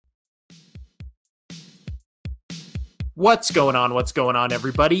What's going on? What's going on,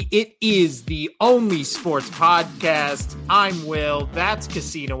 everybody? It is the Only Sports Podcast. I'm Will. That's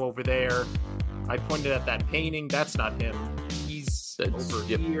Casino over there. I pointed at that painting. That's not him. He's over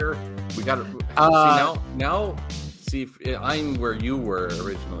here. We got to now. See if I'm where you were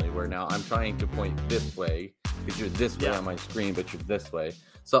originally. Where now I'm trying to point this way because you're this way on my screen, but you're this way.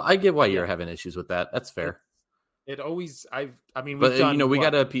 So I get why you're having issues with that. That's fair. It always. We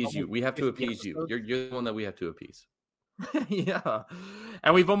got to appease you. We have to appease you. You're the one that we have to appease. Yeah,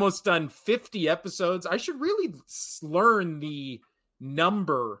 and we've almost done 50 episodes. I should really learn the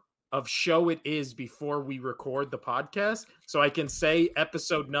number of show it is before we record the podcast so I can say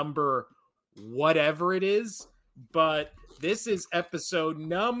episode number whatever it is, but this is episode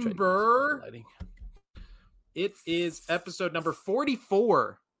number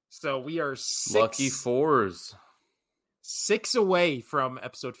 44, so we are lucky fours. 6 away from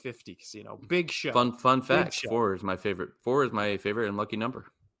episode 50, Casino. Big show. Fun fact. 4 is my favorite. 4 is my favorite and lucky number.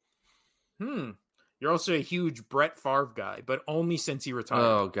 You're also a huge Brett Favre guy, but only since he retired.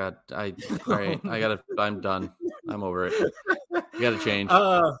 Oh God. I'm done. I'm over it. You gotta change.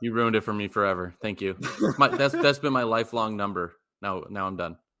 You ruined it for me forever. Thank you. That's been my lifelong number. Now I'm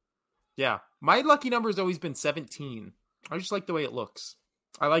done. Yeah. My lucky number has always been 17. I just like the way it looks.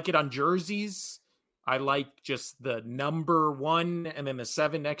 I like it on jerseys. I like just the number 1 and then the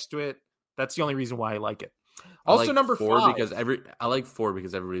 7 next to it. That's the only reason why I like it. Also, like number 4 5. because I like 4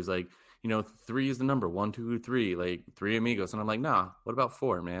 because everybody's like, 3 is the number 1, 2, 3, like 3 amigos, and I'm like, nah. What about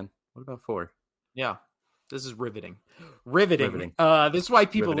 4, man? What about 4? Yeah, this is riveting. This is why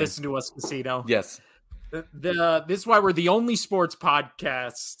people listen to us, Casino. Yes. This is why we're the only sports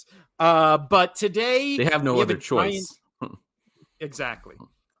podcast. But today they have no other choice. Exactly.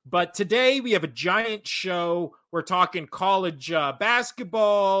 But today we have a giant show. We're talking college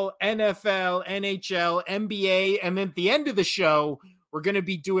basketball, NFL, NHL, NBA. And then at the end of the show, we're going to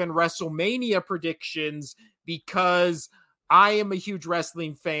be doing Wrestle Mania predictions because I am a huge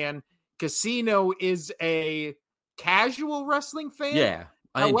wrestling fan. Casino is a casual wrestling fan. Yeah,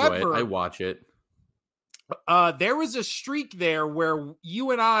 I enjoy it. I watch it. There was a streak there where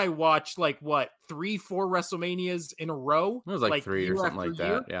you and I watched 3-4 WrestleManias in a row. It was like 3 or something like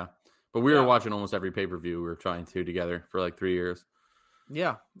that. Yeah. But we were watching almost every pay-per-view we were trying to together for 3 years.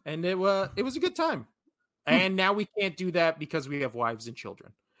 Yeah. And it was a good time. And now we can't do that because we have wives and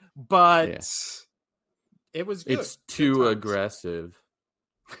children. But it was good. It's too aggressive.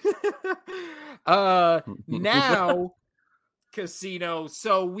 Now Casino.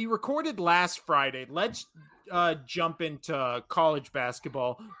 So we recorded last Friday. Let's jump into college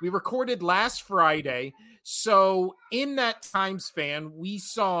basketball. We recorded last Friday. So in that time span, we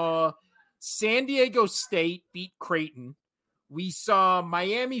saw San Diego State beat Creighton. We saw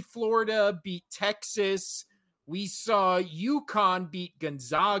Miami, Florida beat Texas. We saw UConn beat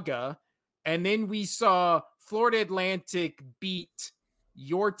Gonzaga. And then we saw Florida Atlantic beat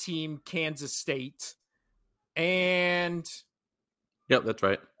your team, Kansas State. And yep, that's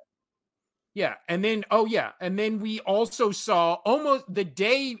right. Yeah. And then, and then we also saw almost the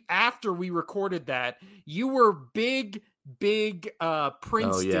day after we recorded that, you were big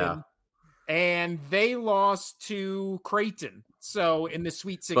Princeton, and they lost to Creighton. So in the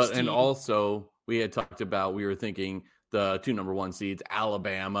Sweet 16. And also we had talked about, we were thinking the 2 number 1 seeds,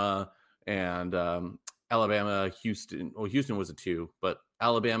 Alabama and Alabama, Houston. Well, Houston was a 2, but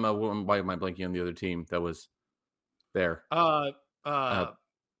Alabama, why am I blanking on the other team that was there? Oh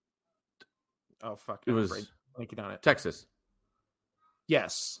fuck! It was blanking on it. Texas.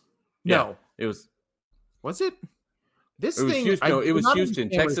 Yes. Yeah, no. It was. Was it? It was Houston. No, it was Houston.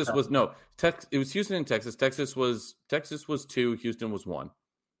 Texas was no. It was Houston and Texas. Texas was 2. Houston was 1.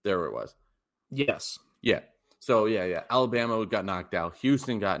 There it was. Yes. Yeah. So yeah. Alabama got knocked out.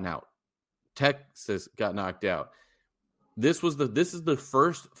 Houston got out. Texas got knocked out. This is the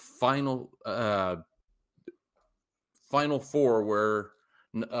first final four where.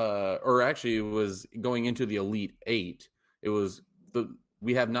 Or actually, it was going into the Elite 8. It was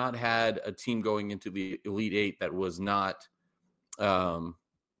we have not had a team going into the Elite 8 that was not a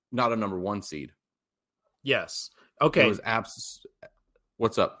number 1 seed. Yes. Okay. It was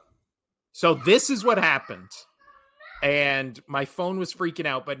What's up? So this is what happened, and my phone was freaking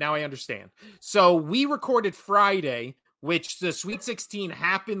out, but now I understand. So we recorded Friday, which the Sweet 16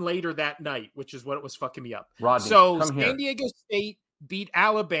 happened later that night, which is what it was fucking me up. Rodney, so San Diego State beat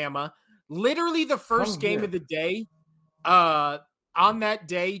Alabama. Literally the first game of the day. On that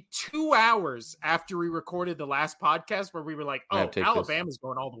day, 2 hours after we recorded the last podcast, where we were like, "Oh, Alabama's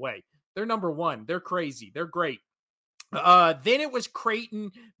going all the way. They're number 1. They're crazy. They're great." Then it was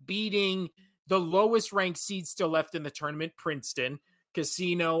Creighton beating the lowest ranked seed still left in the tournament, Princeton.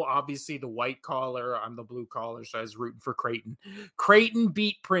 Casino, obviously the white collar. I'm the blue collar, so I was rooting for Creighton. Creighton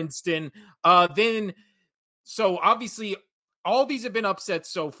beat Princeton. So obviously all these have been upsets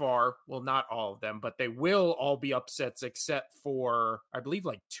so far. Well, not all of them, but they will all be upsets except for, I believe,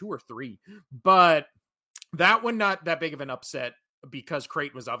 like 2 or 3. But that one, not that big of an upset because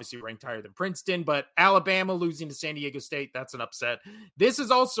Creighton was obviously ranked higher than Princeton, but Alabama losing to San Diego State, that's an upset. This is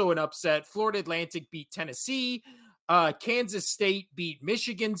also an upset. Florida Atlantic beat Tennessee. Kansas State beat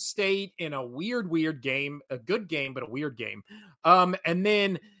Michigan State in a weird game, a good game, but a weird game. And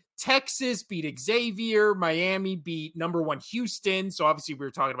then Texas beat Xavier. Miami beat number 1 Houston. So obviously we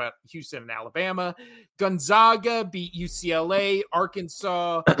were talking about Houston and Alabama. Gonzaga beat UCLA.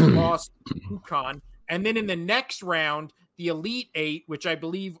 Arkansas lost UConn. And then in the next round, the Elite 8, which I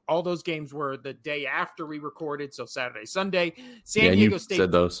believe all those games were the day after we recorded, so Saturday, Sunday. San Diego State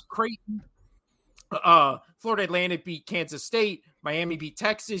said those. Creighton. Florida Atlantic beat Kansas State. Miami beat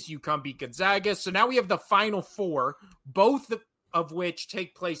Texas. UConn beat Gonzaga. So now we have the Final 4, both of which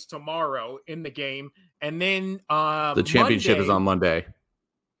take place tomorrow in the game. And then the championship is on Monday.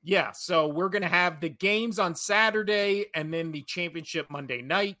 Yeah, so we're going to have the games on Saturday and then the championship Monday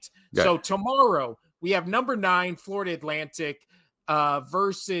night. Okay. So tomorrow we have number 9 Florida Atlantic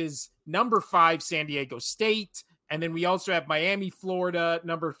versus number 5 San Diego State. And then we also have Miami, Florida,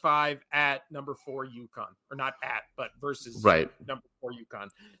 number 5 at number 4 UConn. Or not at, but versus number 4 UConn.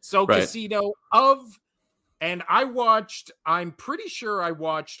 So Casino and I'm pretty sure I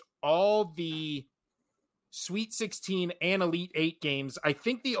watched all the Sweet 16 and Elite 8 games. I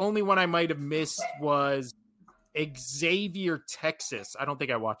think the only one I might have missed was Xavier, Texas. I don't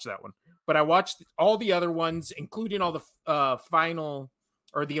think I watched that one. But I watched all the other ones, including all the final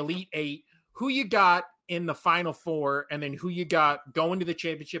or the Elite 8. Who you got in the Final 4, and then who you got going to the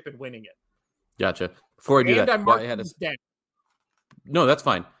championship and winning it. Gotcha. Before I do that, no, that's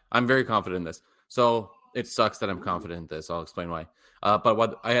fine. I'm very confident in this. So it sucks that I'm confident in this. I'll explain why. But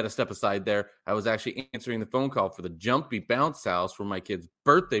what I had to step aside there. I was actually answering the phone call for the Jumpy Bounce House for my kid's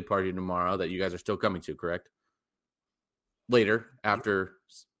birthday party tomorrow that you guys are still coming to, correct? Later, after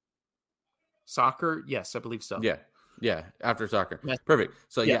soccer? Yes, I believe so. Yeah, after soccer. Perfect.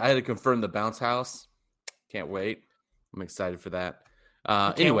 So, I had to confirm the Bounce House. Can't wait. I'm excited for that.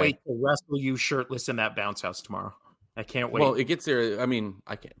 Anyway. Wait to wrestle you shirtless in that Bounce House tomorrow. I can't wait. Well, it gets there. I mean,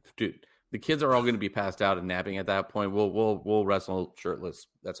 I can't. Dude, the kids are all going to be passed out and napping at that point. We'll wrestle shirtless.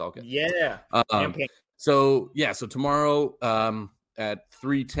 That's all good. Yeah. So tomorrow at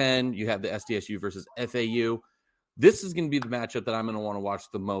 3:10, you have the SDSU versus FAU. This is going to be the matchup that I'm going to want to watch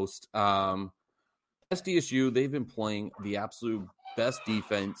the most. SDSU, they've been playing the absolute best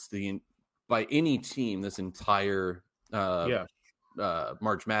defense by any team this entire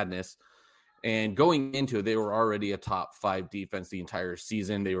March Madness. And going into it, they were already a top 5 defense the entire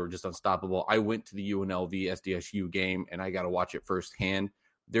season. They were just unstoppable. I went to the UNLV SDSU game, and I got to watch it firsthand.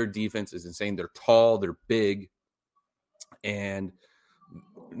 Their defense is insane. They're tall, they're big, and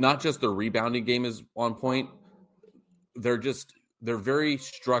not just their rebounding game is on point. They're very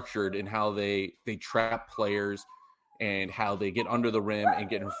structured in how they trap players and how they get under the rim and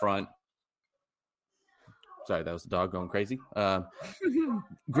get in front. Sorry, that was the dog going crazy.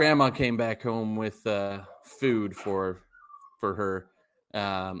 Grandma came back home with food for her.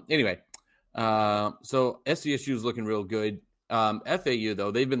 Anyway, so SDSU is looking real good. FAU,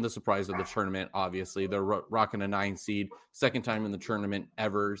 though, they've been the surprise of the tournament, obviously. They're rocking a 9 seed, second time in the tournament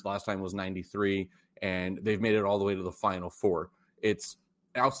ever. Last time was 93, and they've made it all the way to the Final 4. It's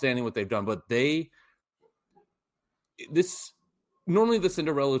outstanding what they've done, but normally the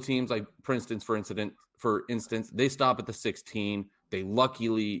Cinderella teams like Princeton, for instance, they stop at the 16. They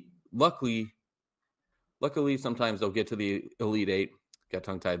luckily, sometimes they'll get to the Elite 8. Got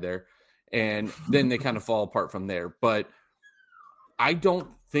tongue-tied there. And then they kind of fall apart from there. But I don't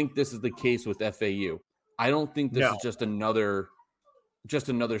think this is the case with FAU. I don't think this is just another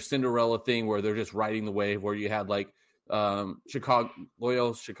Cinderella thing where they're just riding the wave where you had like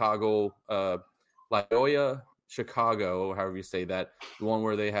Loyola Chicago, however you say that. The one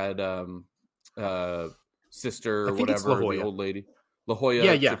where they had sister or whatever, the old lady. La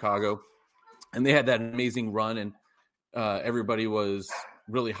Jolla, Chicago. And they had that amazing run, and everybody was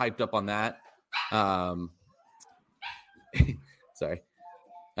really hyped up on that. Sorry.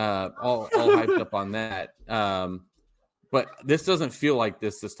 All hyped up on that. But this doesn't feel like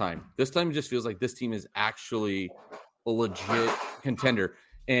this time. This time it just feels like this team is actually a legit contender.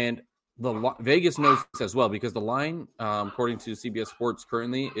 And Vegas knows this as well because the line, according to CBS Sports,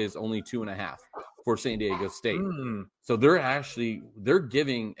 currently is only 2.5 for San Diego State. So they're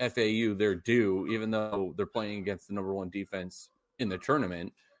giving FAU their due, even though they're playing against the number one defense in the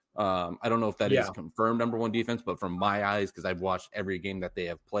tournament. I don't know if that is confirmed number one defense, but from my eyes, because I've watched every game that they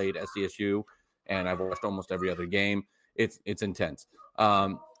have played SDSU, and I've watched almost every other game, it's intense.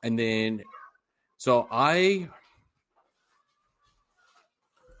 And then, so I'm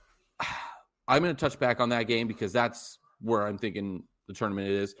going to touch back on that game because that's where I'm thinking the tournament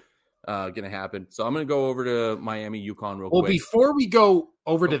is going to happen. So I'm going to go over to Miami, UConn real quick. Well, before we go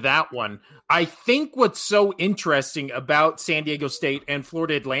over to that one, I think what's so interesting about San Diego State and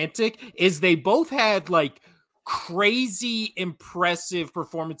Florida Atlantic is they both had like crazy impressive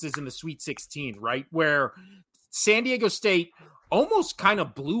performances in the Sweet 16, right? Where San Diego State almost kind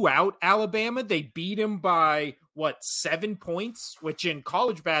of blew out Alabama. They beat him by 7 points, which in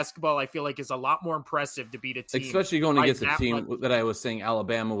college basketball, I feel like is a lot more impressive to beat a team. Especially going against a team that I was saying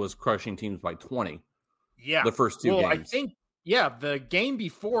Alabama was crushing teams by 20. Yeah. The first two games. I think, the game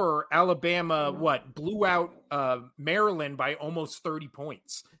before Alabama, blew out Maryland by almost 30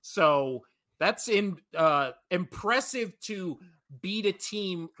 points. So that's impressive to beat a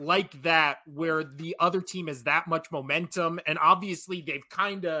team like that where the other team has that much momentum. And obviously they've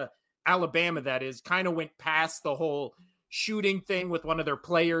Alabama, that is, kind of went past the whole shooting thing with one of their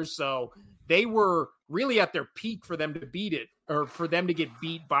players. So they were really at their peak for them to beat it, or for them to get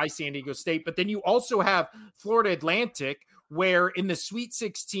beat by San Diego State. But then you also have Florida Atlantic, where in the Sweet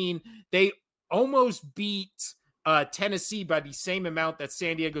 16, they almost beat Tennessee by the same amount that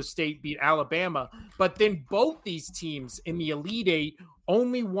San Diego State beat Alabama. But then both these teams in the Elite Eight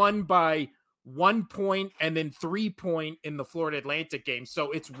only won by 1 point and then 3 point in the Florida Atlantic game. So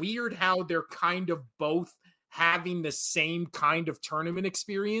it's weird how they're kind of both having the same kind of tournament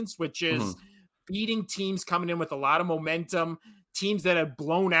experience, which is beating teams coming in with a lot of momentum, teams that have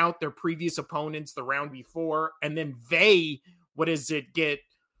blown out their previous opponents the round before, and then they, get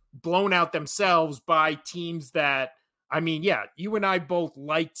blown out themselves by teams that, you and I both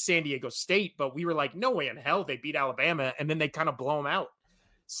liked San Diego State, but we were like, no way in hell they beat Alabama, and then they kind of blow them out.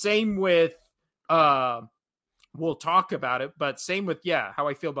 Same with we'll talk about it, but same with how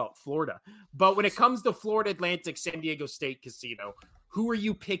I feel about Florida. But when it comes to Florida Atlantic, San Diego State Casino, who are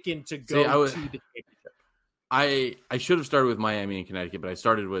you picking to go to the championship? I should have started with Miami and Connecticut, but I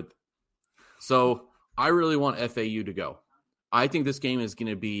started with, so I really want FAU to go. I think this game is going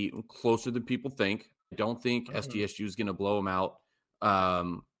to be closer than people think. I don't think SDSU is going to blow them out.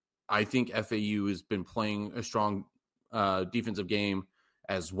 I think FAU has been playing a strong defensive game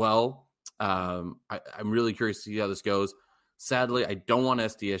as well. I'm really curious to see how this goes. Sadly, I don't want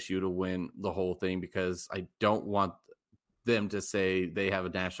SDSU to win the whole thing because I don't want them to say they have a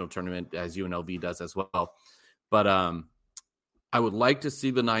national tournament as UNLV does as well. But I would like to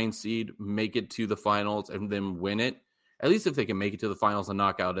see the 9 seed make it to the finals and then win it. At least if they can make it to the finals and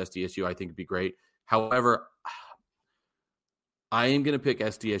knock out SDSU, I think it'd be great. However, I am going to pick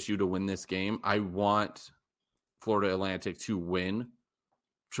SDSU to win this game. I want Florida Atlantic to win.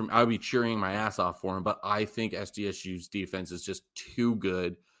 I'll be cheering my ass off for him, but I think SDSU's defense is just too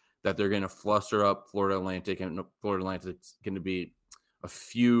good that they're going to fluster up Florida Atlantic, and Florida Atlantic's going to be a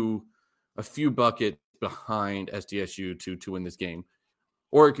few buckets behind SDSU to win this game.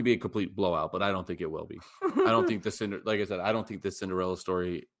 Or it could be a complete blowout, but I don't think it will be. I don't think I don't think this Cinderella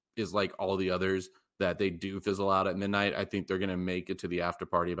story is like all the others that they do fizzle out at midnight. I think they're going to make it to the after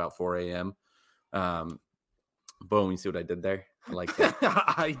party about 4 a.m. Boom, you see what I did there? I like that.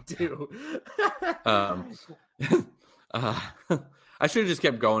 I do. I should have just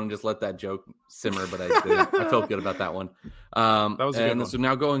kept going and just let that joke simmer, but I didn't. I felt good about that one. That was a good one. So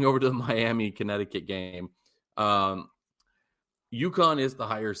now going over to the Miami Connecticut game. UConn is the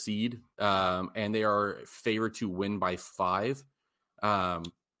higher seed, and they are favored to win by 5.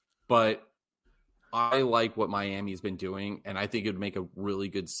 But I like what Miami has been doing, and I think it would make a really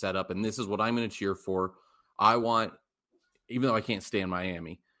good setup. And this is what I'm going to cheer for. I want, even though I can't stand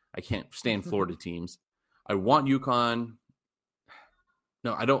Miami, I can't stand Florida teams. I want UConn.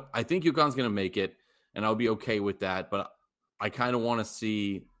 No, I don't. I think UConn's going to make it, and I'll be okay with that. But I kind of want to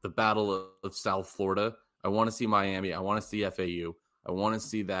see the Battle of South Florida. I want to see Miami. I want to see FAU. I want to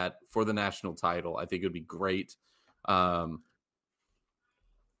see that for the national title. I think it would be great. So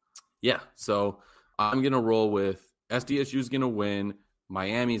I'm going to roll with SDSU is going to win.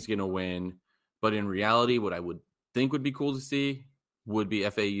 Miami's going to win. But in reality, what I would think would be cool to see would be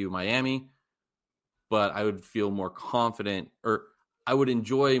FAU Miami. But I would feel more confident, or I would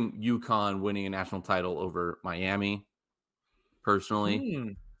enjoy UConn winning a national title over Miami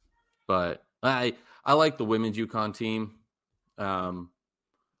personally. But I like the women's UConn team. I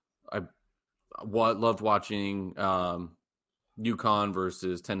loved watching UConn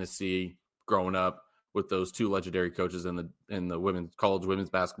versus Tennessee growing up with those two legendary coaches in the women's college women's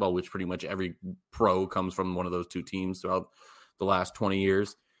basketball, which pretty much every pro comes from one of those two teams throughout the last 20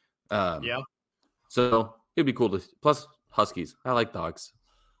 years. So it'd be cool to, plus Huskies. I like dogs.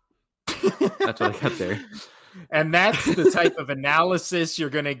 That's what I got there. And that's the type of analysis you're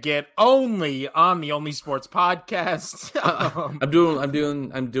going to get only on the Only Sports podcast.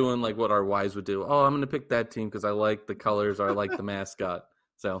 I'm doing like what our wives would do. Oh, I'm going to pick that team because I like the colors or I like the mascot.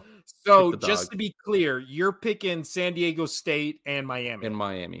 So just to be clear, you're picking San Diego State and Miami. In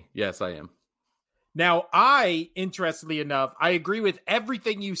Miami. Yes, I am. Now, interestingly enough, I agree with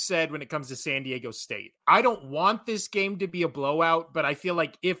everything you said when it comes to San Diego State. I don't want this game to be a blowout, but I feel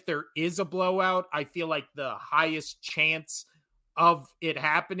like if there is a blowout, I feel like the highest chance of it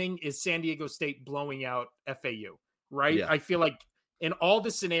happening is San Diego State blowing out FAU, right? Yeah. I feel like in all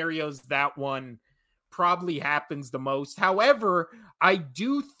the scenarios, that one probably happens the most. However, I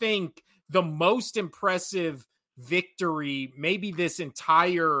do think the most impressive victory, maybe this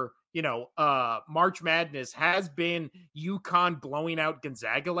entire March Madness, has been UConn blowing out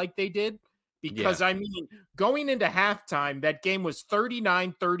Gonzaga like they did. Because, I mean, going into halftime, that game was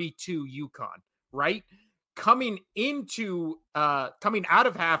 39-32 UConn, right? Coming out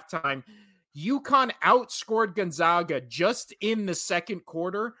of halftime, UConn outscored Gonzaga just in the second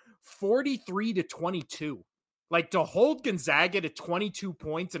quarter, 43-22. Like, to hold Gonzaga to 22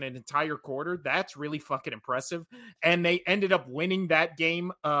 points in an entire quarter, that's really fucking impressive. And they ended up winning that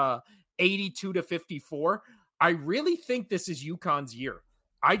game 82-54. I really think this is UConn's year.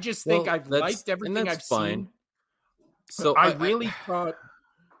 I just think I've liked everything I've seen. So I really thought...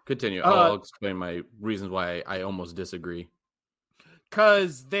 Continue. I'll explain my reasons why I almost disagree.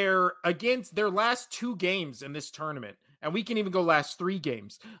 Because they're against their last two games in this tournament, and we can even go last three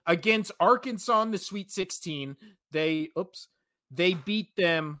games, against Arkansas in the Sweet 16. They beat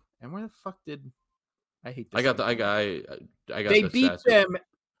them. And where the fuck did I hate this? I got they beat them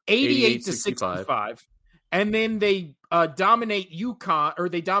 88-65. And then they dominate UConn, or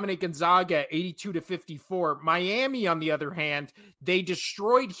they dominate Gonzaga 82-54. Miami, on the other hand, they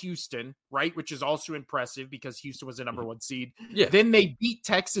destroyed Houston, right? Which is also impressive because Houston was the number one seed. Yeah. Then they beat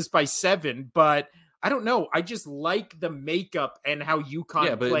Texas by 7, but I don't know. I just like the makeup and how UConn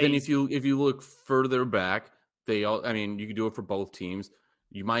Yeah, but plays. then if you look further back, you can do it for both teams.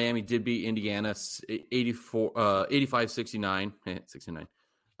 Miami did beat Indiana 85-69. 69.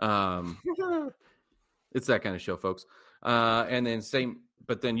 It's that kind of show, folks. And then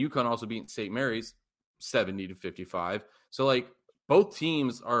but then UConn also beat St. Mary's 70-55. So like both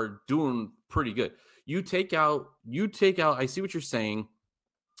teams are doing pretty good. You take out. I see what you're saying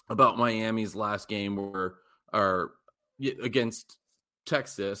about Miami's last game against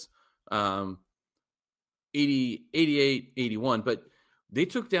Texas, 88-81, but they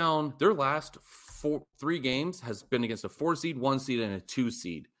took down their last 3 games has been against a 4 seed, 1 seed, and a 2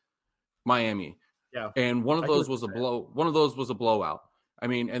 seed. Miami. Yeah. And one of those was a blowout. I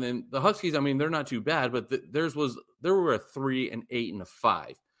mean, and then the Huskies, I mean, they're not too bad, but there were a 3, an 8, and a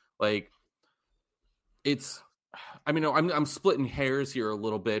 5. Like I'm splitting hairs here a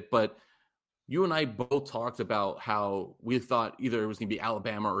little bit, but you and I both talked about how we thought either it was going to be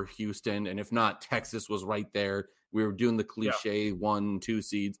Alabama or Houston, and if not, Texas was right there. We were doing the cliche 1, 2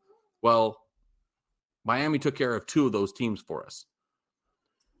 seeds. Well, Miami took care of 2 of those teams for us.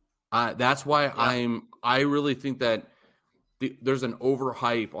 That's why I really think that there's an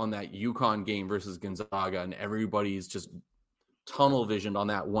overhype on that UConn game versus Gonzaga, and everybody's just tunnel visioned on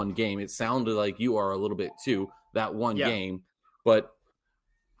that one game. It sounded like you are a little bit too, that one game, but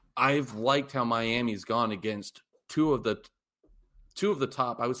I've liked how Miami's gone against two of the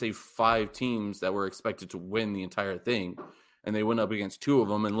top, I would say 5 teams that were expected to win the entire thing, and they went up against 2 of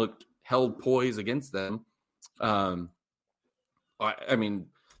them and held poise against them. I mean,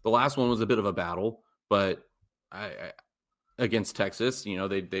 the last one was a bit of a battle, but against Texas,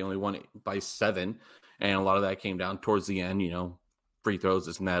 they only won it by 7, and a lot of that came down towards the end, free throws,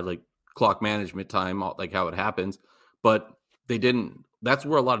 this and that, like clock management time, like how it happens. But they didn't. That's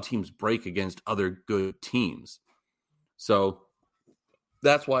where a lot of teams break against other good teams. So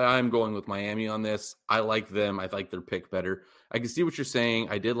that's why I'm going with Miami on this. I like them. I like their pick better. I can see what you're saying.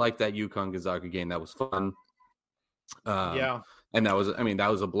 I did like that UConn Gonzaga game. That was fun. And that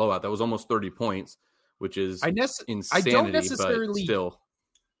was a blowout. That was almost 30 points, which is insanity, I don't necessarily, but still.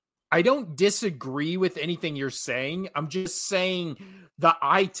 I don't disagree with anything you're saying. I'm just saying the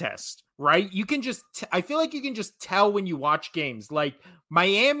eye test, right? You can just, I feel like you can just tell when you watch games. Like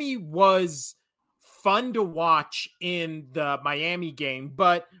Miami was fun to watch in the Miami game,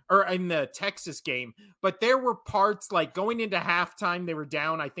 or in the Texas game, but there were parts like going into halftime, they were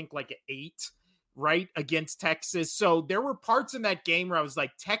down, I think like 8, right, against Texas. So there were parts in that game where I was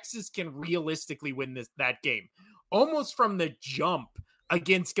like, Texas can realistically win that game. Almost from the jump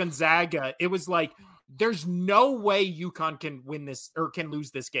against Gonzaga, it was like, there's no way UConn can win this or can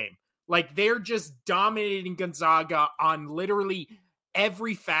lose this game. Like, they're just dominating Gonzaga on literally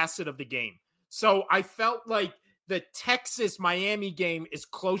every facet of the game. So I felt like the Texas-Miami game is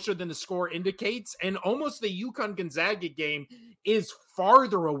closer than the score indicates, and almost the UConn-Gonzaga game is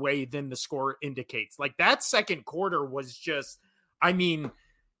farther away than the score indicates. Like, that second quarter was just, I mean,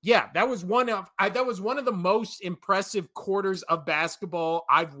 yeah, that was one of the most impressive quarters of basketball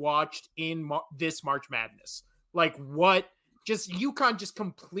I've watched in this March Madness. Like, what just UConn just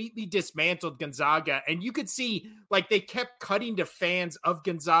completely dismantled Gonzaga, and you could see like they kept cutting to fans of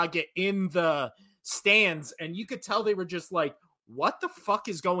Gonzaga in the stands, and you could tell they were just like, what the fuck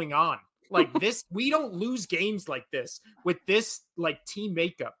is going on? Like, this, we don't lose games like this with this like team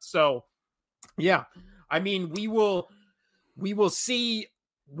makeup. So yeah, I mean, we will see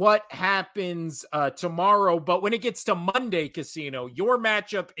what happens tomorrow. But when it gets to Monday, Casino, your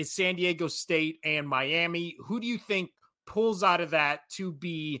matchup is San Diego State and Miami. Who do you think pulls out of that to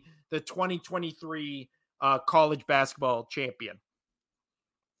be the 2023 college basketball champion?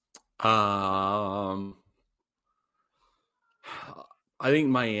 I think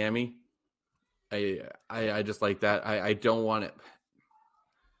Miami. I just like that. I don't want it.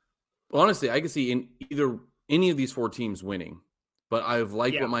 Honestly, I can see in either any of these 4 teams winning, but I've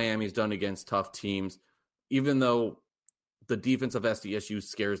liked what Miami's done against tough teams, even though the defense of SDSU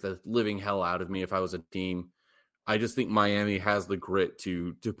scares the living hell out of me if I was a team. I just think Miami has the grit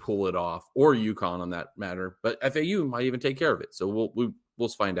to pull it off, or UConn on that matter. But FAU might even take care of it. So we'll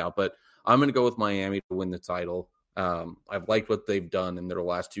find out. But I'm going to go with Miami to win the title. I've liked what they've done in their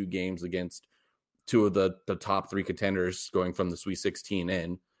last 2 games against 2 of the top 3 contenders going from the Sweet 16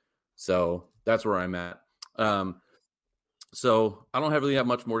 in. So that's where I'm at. So I don't really have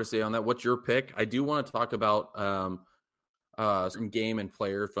much more to say on that. What's your pick? I do want to talk about some game and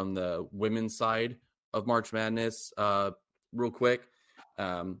player from the women's side of March Madness real quick.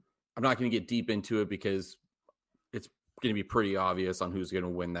 I'm not going to get deep into it because it's going to be pretty obvious on who's going to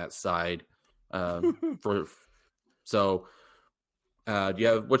win that side. What's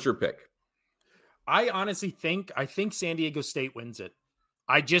your pick? I honestly think San Diego State wins it.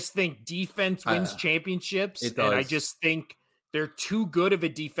 I just think defense wins championships, and I just think they're too good of a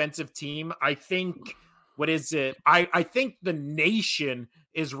defensive team. I think, what is it? I think the nation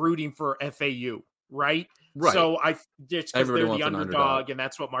is rooting for FAU. Right. So just because they're the underdog, and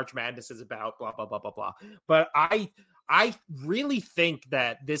that's what March Madness is about, blah, blah, blah, blah, blah. But I really think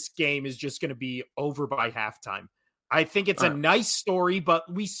that this game is just going to be over by halftime. I think it's a nice story, but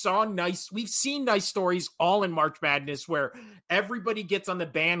we've seen nice stories all in March Madness where everybody gets on the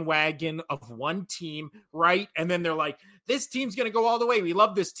bandwagon of one team, right? And then they're like, this team's going to go all the way. We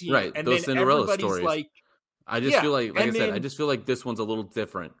love this team. Right. And those then Cinderella everybody's stories. like, I just feel like I said, I just feel like this one's a little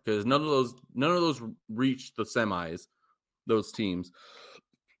different because none of those reached the semis, those teams.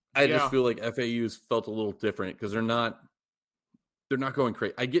 I just feel like FAU's felt a little different because they're not going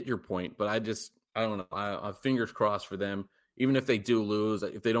crazy. I get your point, but I don't know. I fingers crossed for them. Even if they do lose,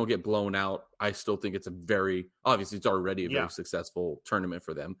 if they don't get blown out, I still think it's obviously it's already a very successful tournament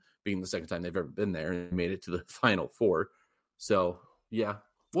for them, being the second time they've ever been there and made it to the Final Four. So yeah.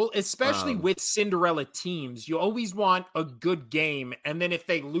 Well, especially with Cinderella teams, you always want a good game. And then if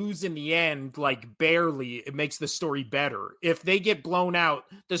they lose in the end, like barely, it makes the story better. If they get blown out,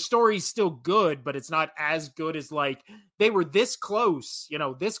 the story's still good, but it's not as good as like they were this close,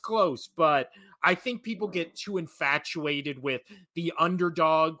 this close. But I think people get too infatuated with the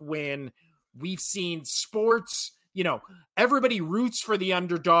underdog when we've seen sports. Everybody roots for the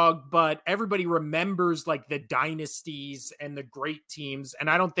underdog, but everybody remembers like the dynasties and the great teams. And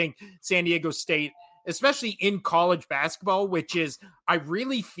I don't think San Diego State, especially in college basketball, which is, I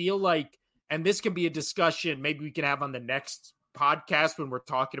really feel like, and this can be a discussion maybe we can have on the next podcast when we're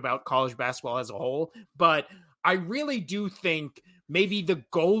talking about college basketball as a whole. But I really do think maybe the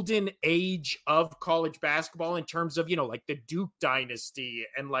golden age of college basketball in terms of, like the Duke dynasty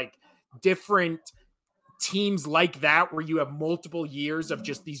and like different teams like that, where you have multiple years of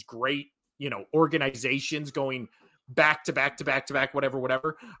just these great, organizations going back to back to back to back,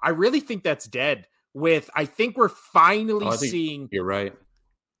 whatever. I really think that's dead I think we're finally seeing, you're right,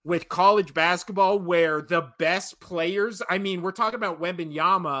 with college basketball where the best players, I mean, we're talking about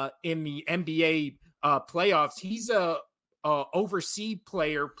Wembanyama in the NBA playoffs. He's a overseas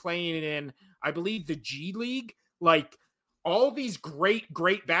player playing in, I believe, the G League. Like, all these great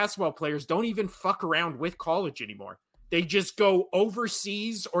basketball players don't even fuck around with college anymore. They just go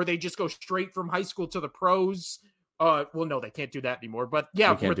overseas, or they just go straight from high school to the pros. Well, no, they can't do that anymore. But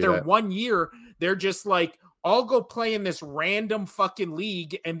yeah, with their 1 year, they're just like, I'll go play in this random fucking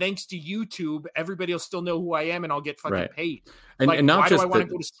league, and thanks to YouTube, everybody will still know who I am, and I'll get fucking paid. And not why just do I want to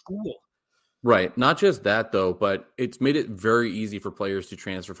go to school? Right. Not just that, though, but it's made it very easy for players to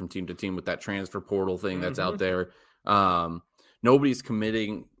transfer from team to team with that transfer portal thing that's out there. Nobody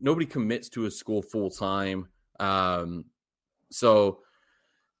commits to a school full time. So,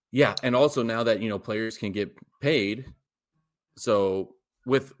 yeah. And also now that, players can get paid. So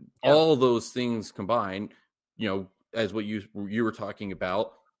with all those things combined, as what you were talking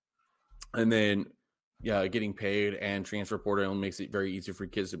about, and then, getting paid and transfer portal makes it very easy for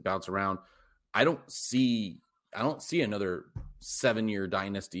kids to bounce around. I don't see another 7-year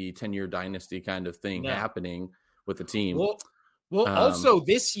dynasty, 10-year dynasty kind of thing happening with the team. Well, also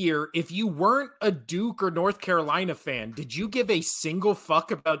this year, if you weren't a Duke or North Carolina fan, did you give a single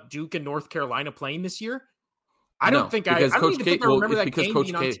fuck about Duke and North Carolina playing this year? I don't even think I remember that game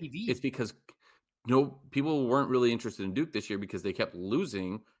being on TV. It's because people weren't really interested in Duke this year because they kept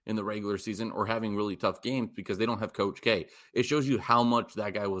losing in the regular season or having really tough games because they don't have Coach K. It shows you how much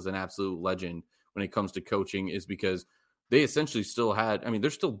that guy was an absolute legend when it comes to coaching, is because they essentially still had, they're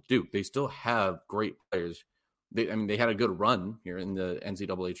still Duke. They still have great players. They had a good run here in the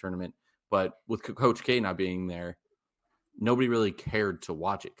NCAA tournament, but with Coach K not being there, nobody really cared to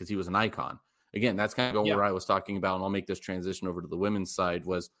watch it because he was an icon. Again, that's kind of where I was talking about, and I'll make this transition over to the women's side,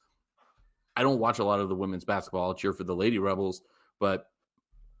 was I don't watch a lot of the women's basketball. I'll cheer for the Lady Rebels, but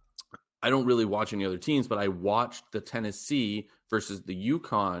I don't really watch any other teams. But I watched the Tennessee versus the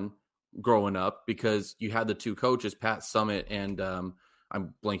UConn growing up because you had the two coaches, Pat Summitt and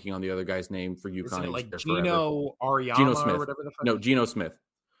I'm blanking on the other guy's name for UConn. Isn't it like Gino Auriemma or whatever the fuck? No, Gino Smith.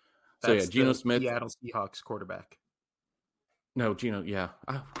 That's Gino Smith, Seattle Seahawks quarterback. No, Gino. Yeah.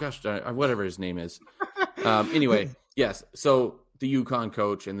 Oh, gosh, whatever his name is. Anyway, yes. So the UConn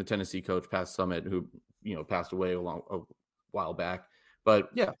coach and the Tennessee coach, Pat Summitt, who passed away a while back. But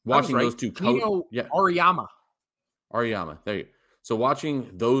watching those two coaches, Auriemma. There you go. So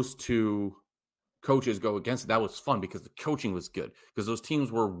watching those two coaches go against it, that was fun because the coaching was good because those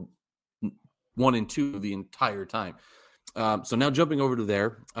teams were 1 and 2 the entire time. So now jumping over to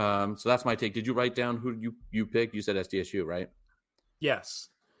there. So that's my take. Did you write down who you picked? You said SDSU, right? Yes.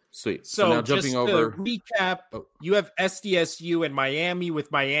 Sweet. So now jumping over. Recap, you have SDSU and Miami,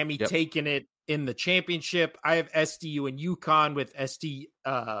 with Miami taking it in the championship. I have SDU and UConn with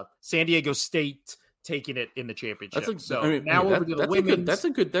San Diego State taking it in the championship. Over to the women's. That's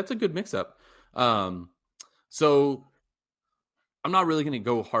a good mix up. So I'm not really going to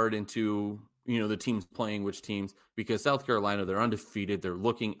go hard into the teams playing which teams, because South Carolina, they're undefeated. They're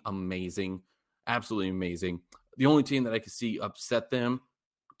looking amazing, absolutely amazing. The only team that I could see upset them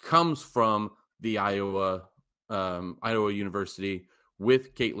comes from the Iowa University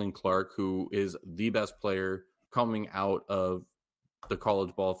with Caitlin Clark, who is the best player coming out of the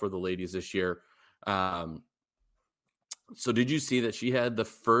college ball for the ladies this year. So did you see that she had the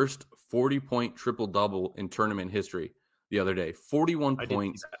first 40-point triple-double in tournament history the other day? 41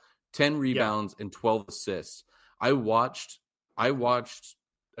 points, 10 rebounds, and 12 assists. I watched a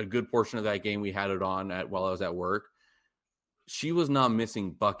good portion of that game. We had it on while I was at work. She was not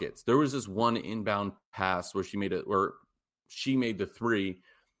missing buckets. There was this one inbound pass where she made the three.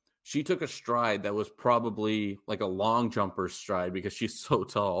 She took a stride that was probably like a long jumper stride because she's so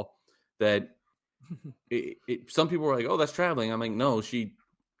tall that some people were like, oh, that's traveling. I'm like, no, she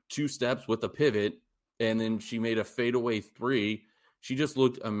 2 steps with a pivot, and then she made a fadeaway 3. She just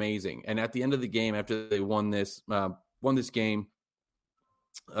looked amazing. And at the end of the game, after they won this game,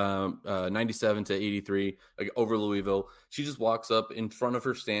 97-83, like over Louisville, she just walks up in front of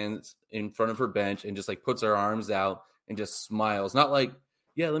her stands, in front of her bench, and just like puts her arms out and just smiles. Not like,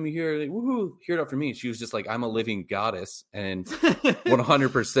 yeah, let me hear it. Woohoo, hear it up for me. She was just like, I'm a living goddess, and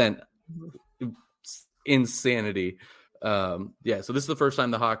 100% insanity. So this is the first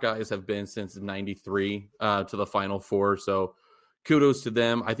time the Hawkeyes have been since 93 to the Final Four. So kudos to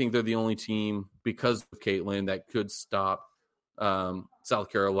them. I think they're the only team, because of Caitlin, that could stop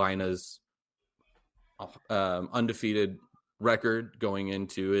South Carolina's undefeated record going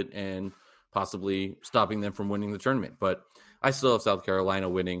into it and possibly stopping them from winning the tournament. But I still have South Carolina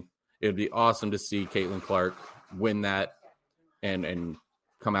winning. It would be awesome to see Caitlin Clark win that and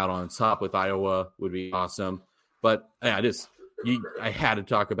come out on top with Iowa. Would be awesome. But yeah, I had to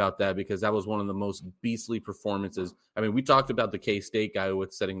talk about that because that was one of the most beastly performances. I mean, we talked about the K-State guy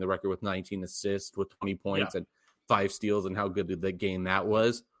with setting the record with 19 assists with 20 points and 5 steals and how good the game that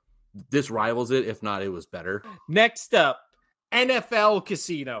was. This rivals it. If not, it was better. Next up, NFL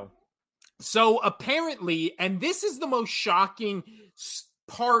Casino. So apparently, and this is the most shocking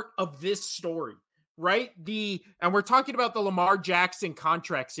part of this story, right? And we're talking about the Lamar Jackson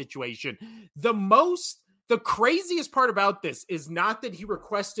contract situation. The craziest part about this is not that he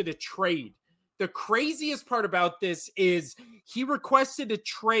requested a trade. The craziest part about this is he requested a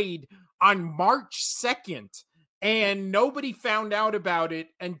trade on March 2nd, and nobody found out about it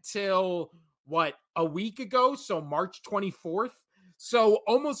until, a week ago? So March 24th. So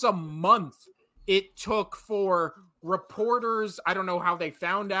almost a month it took for reporters. I don't know how they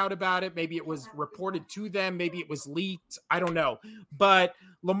found out about it. Maybe it was reported to them. Maybe it was leaked. I don't know. But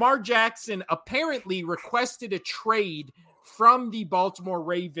Lamar Jackson apparently requested a trade from the Baltimore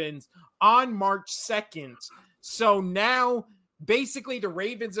Ravens on March 2nd. So now basically the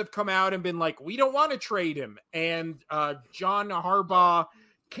Ravens have come out and been like, we don't want to trade him. And John Harbaugh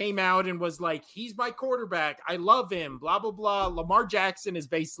came out and was like, he's my quarterback. I love him, blah, blah, blah. Lamar Jackson has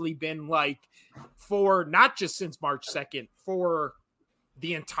basically been like, for not just since March 2nd, for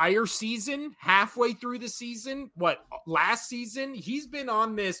the entire season, halfway through the season, last season, he's been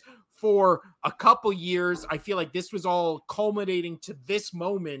on this for a couple years. I feel like this was all culminating to this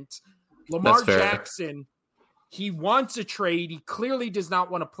moment. Lamar Jackson, he wants a trade. He clearly does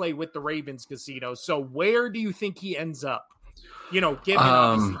not want to play with the Ravens Casino. So where do you think he ends up? Given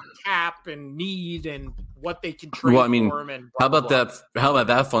obviously cap and need and what they can trade for him. And how about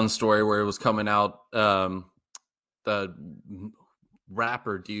that fun story where it was coming out, the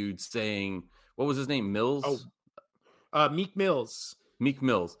rapper dude saying, what was his name? Mills? Meek Mills. Meek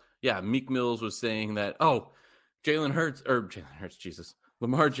Mills. Yeah, Meek Mills was saying that,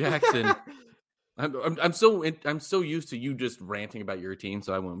 Lamar Jackson. I'm so used to you just ranting about your team,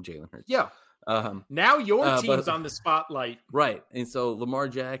 so I went with Jalen Hurts. Yeah. Now your team's on the spotlight. Right. And so Lamar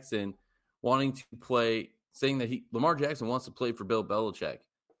Jackson wanting to play, saying that Lamar Jackson wants to play for Bill Belichick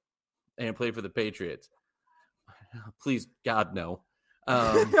and play for the Patriots. Please, God, no.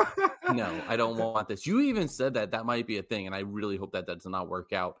 No, I don't want this. You even said that might be a thing, and I really hope that does not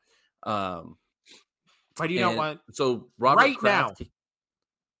work out. Why do you not want? So Robert right Kraft, now,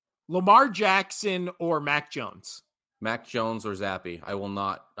 Lamar Jackson or Mac Jones? Mac Jones or Zappy. I'm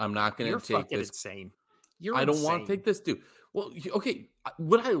not going to take fucking this. Insane. I don't want to take this, dude. Well, okay.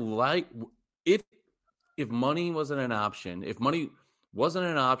 Would I like if money wasn't an option? If money wasn't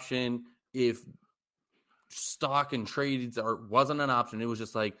an option, if stock and trades wasn't an option, it was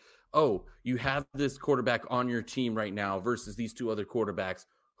just like, oh, you have this quarterback on your team right now versus these two other quarterbacks.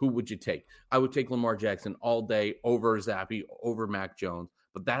 Who would you take? I would take Lamar Jackson all day over Zappy, over Mac Jones.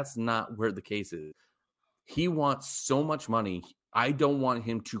 But that's not where the case is. He wants so much money. I don't want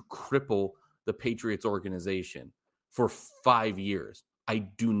him to cripple the Patriots organization for 5 years. I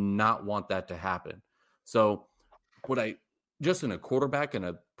do not want that to happen. So just in a quarterback and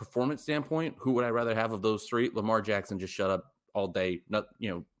a performance standpoint, who would I rather have of those three? Lamar Jackson just shut up all day,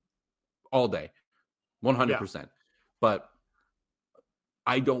 all day, 100%. Yeah. But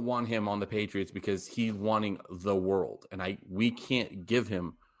I don't want him on the Patriots because he's wanting the world, and we can't give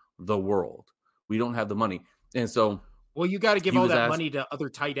him the world. We don't have the money. And so, well, you got to give all that money to other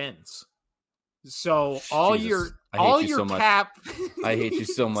tight ends. So all your cap. I hate you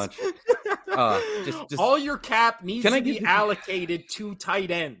so much. Just all your cap needs to be allocated to tight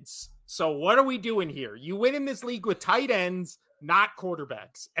ends. So what are we doing here? You win in this league with tight ends, not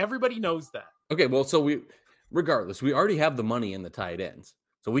quarterbacks. Everybody knows that. Okay, well, so we already have the money in the tight ends.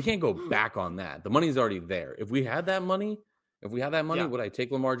 So we can't go back on that. The money's already there. If we had that money, would I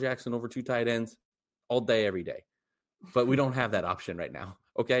take Lamar Jackson over two tight ends all day, every day? But we don't have that option right now.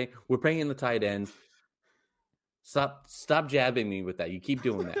 Okay, we're paying the tight ends. Stop jabbing me with that. You keep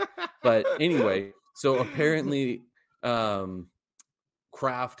doing that. But anyway, so apparently,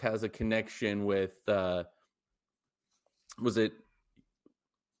 Kraft has a connection with.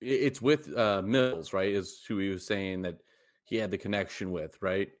 It's with Mills, right? Is who he was saying that he had the connection with,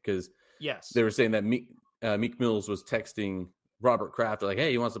 right? Because yes, they were saying that Meek Mills was texting Robert Kraft like,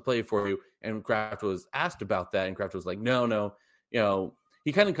 "Hey, he wants to play for you," and Kraft was asked about that, and Kraft was like, "No."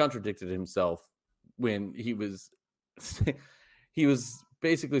 He kind of contradicted himself when he was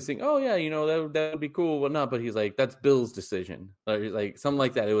basically saying, "Oh yeah, that would be cool, whatnot," but he's like, "That's Bill's decision," like something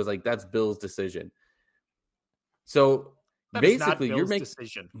like that. It was like, "That's Bill's decision." So that basically, you're making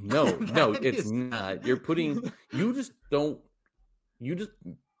decision. No, it's not. You just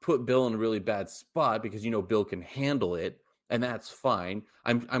put Bill in a really bad spot because Bill can handle it, and that's fine.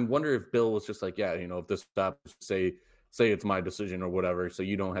 I'm wondering if Bill was just like, yeah, if this stops, say it's my decision or whatever, so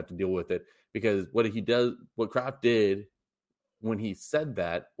you don't have to deal with it. Because what Kraft did when he said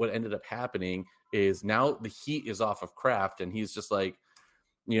that, what ended up happening is now the heat is off of Kraft, and he's just like,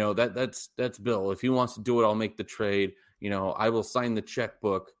 that's Bill. If he wants to do it, I'll make the trade. I will sign the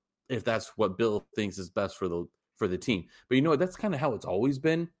checkbook if that's what Bill thinks is best for the team. But that's kind of how it's always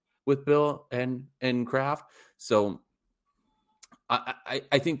been with Bill and Kraft. So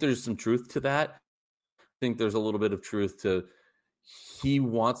I think there's some truth to that. I think there's a little bit of truth to he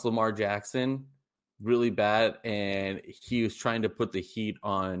wants Lamar Jackson really bad, and he was trying to put the heat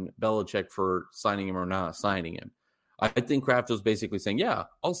on Belichick for signing him or not signing him. I think Kraft was basically saying, yeah,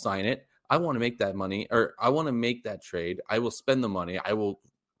 I'll sign it. I want to make that money, or I want to make that trade. I will spend the money. I will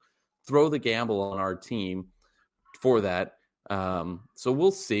throw the gamble on our team for that. So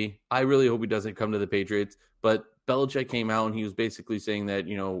we'll see. I really hope he doesn't come to the Patriots. But Belichick came out and he was basically saying that,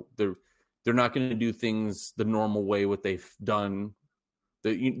 they're not going to do things the normal way, what they've done.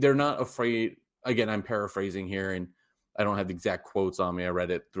 They're not afraid. Again, I'm paraphrasing here, and I don't have the exact quotes on me. I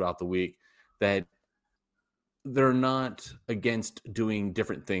read it throughout the week that they're not against doing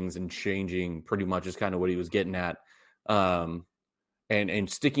different things and changing, pretty much is kind of what he was getting at. And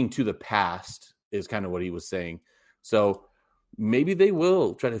sticking to the past is kind of what he was saying. So maybe they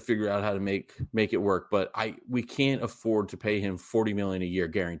will try to figure out how to make it work, but we can't afford to pay him $40 million a year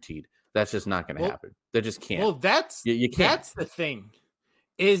guaranteed. That's just not going to happen. That just can't. Well, you can't. That's the thing.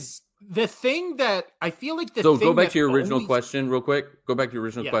 Is the thing that I feel like So go back to your original question real quick. Go back to your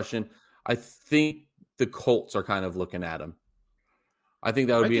original question. I think the Colts are kind of looking at him. I think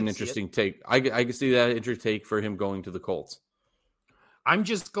that would be an interesting take. I can see that interesting take for him going to the Colts. I'm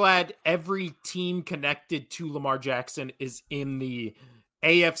just glad every team connected to Lamar Jackson is in the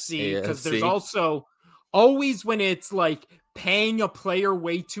AFC, because there's also always, when it's like paying a player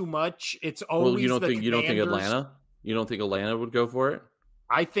way too much, it's always you don't think Atlanta? You don't think Atlanta would go for it?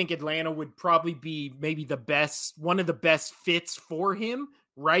 I think Atlanta would probably be maybe one of the best fits for him,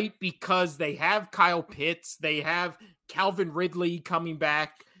 right? Because they have Kyle Pitts, they have Calvin Ridley coming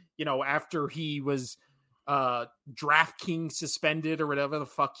back, after he was DraftKings suspended or whatever the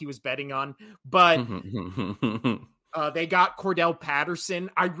fuck he was betting on. But they got Cordell Patterson.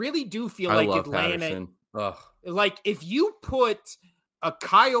 I really do feel like Atlanta, like if you put a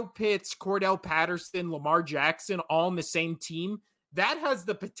Kyle Pitts, Cordell Patterson, Lamar Jackson all on the same team, that has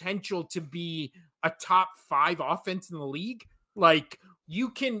the potential to be a top 5 offense in the league. Like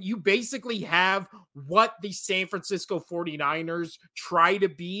you basically have what the San Francisco 49ers try to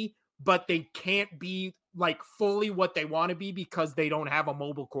be, but they can't be like fully what they want to be because they don't have a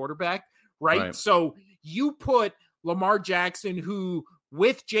mobile quarterback, right? So you put Lamar Jackson, who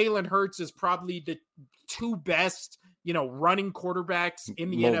with Jalen Hurts is probably the 2 best, running quarterbacks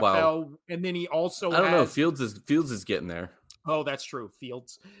in the NFL. And then he also I don't know. Fields is getting there. Oh, that's true.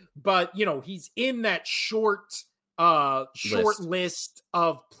 Fields. But, he's in that short list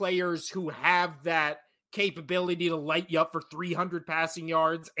of players who have that capability to light you up for 300 passing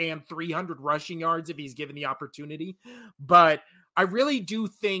yards and 300 rushing yards if he's given the opportunity. But I really do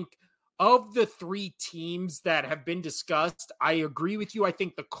think of the 3 teams that have been discussed, I agree with you. I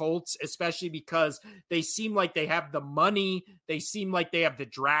think the Colts, especially because they seem like they have the money, they seem like they have the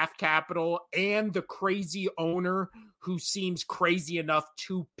draft capital, and the crazy owner who seems crazy enough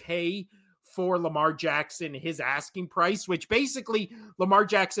to pay for Lamar Jackson his asking price, which basically Lamar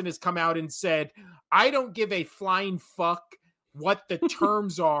Jackson has come out and said, I don't give a flying fuck what the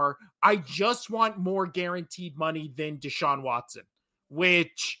terms are. I just want more guaranteed money than Deshaun Watson,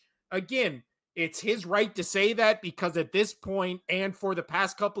 which, again, it's his right to say that, because at this point and for the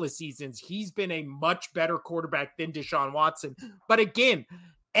past couple of seasons, he's been a much better quarterback than Deshaun Watson. But again,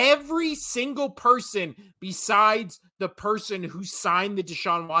 every single person besides the person who signed the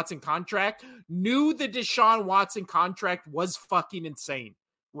Deshaun Watson contract knew the Deshaun Watson contract was fucking insane,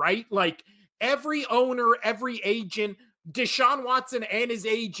 right? Like every owner, every agent, Deshaun Watson and his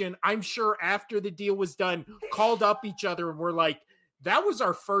agent, I'm sure after the deal was done, called up each other and were like, that was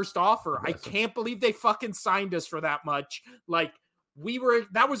our first offer. I can't believe they fucking signed us for that much. Like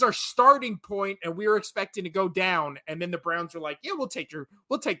that was our starting point and we were expecting to go down. And then the Browns were like, yeah, we'll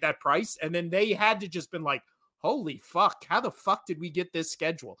take that price. And then they had to just been like, holy fuck, how the fuck did we get this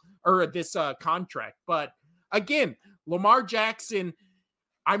schedule or this contract? But again, Lamar Jackson,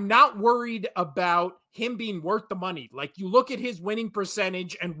 I'm not worried about him being worth the money. Like you look at his winning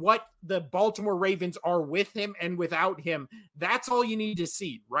percentage and what the Baltimore Ravens are with him and without him. That's all you need to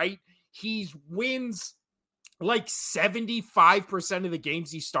see, right? He wins like 75% of the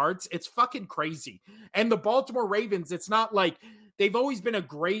games he starts. It's fucking crazy. And the Baltimore Ravens, it's not like they've always been a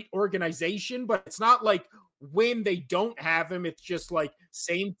great organization, but it's not like when they don't have him, it's just like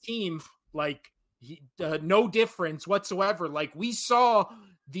same team, like no difference whatsoever. Like we saw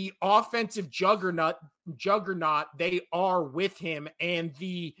the offensive juggernaut they are with him, and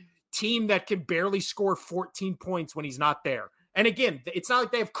the team that can barely score 14 points when he's not there. And again, it's not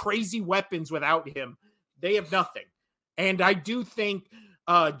like they have crazy weapons without him. They have nothing. And I do think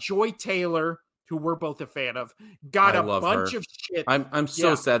Joy Taylor, who we're both a fan of, got a bunch of shit. I'm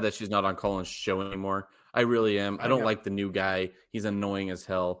so sad that she's not on Colin's show anymore. I really am. I don't like the new guy. He's annoying as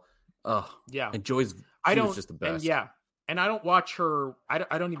hell. Yeah. And Joy's just the best. And I don't watch her.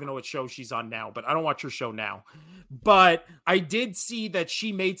 I don't even know what show she's on now, but I don't watch her show now. But I did see that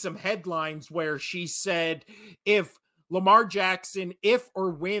she made some headlines where she said if Lamar Jackson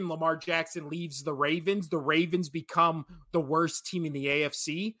leaves the Ravens become the worst team in the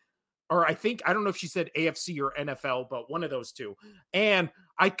AFC. Or I don't know if she said AFC or NFL, but one of those two. And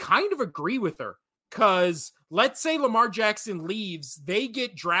I kind of agree with her, because let's say Lamar Jackson leaves, they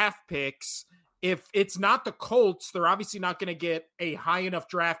get draft picks. If it's not the Colts, they're obviously not going to get a high enough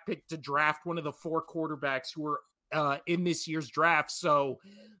draft pick to draft one of the 4 quarterbacks who are in this year's draft. So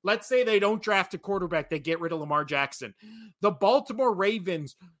let's say they don't draft a quarterback, they get rid of Lamar Jackson. The Baltimore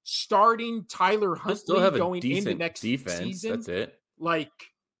Ravens starting Tyler Huntley going into next season. That's it.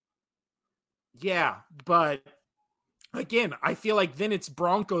 But again, I feel like then it's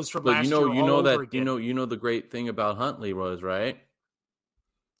Broncos from last year. You know the great thing about Huntley was, right?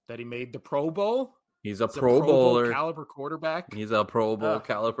 That he made the Pro Bowl. He's a Pro Bowler caliber quarterback. He's a Pro Bowl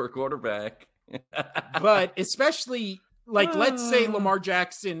caliber quarterback. But especially let's say Lamar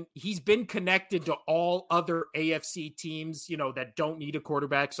Jackson, he's been connected to all other AFC teams, that don't need a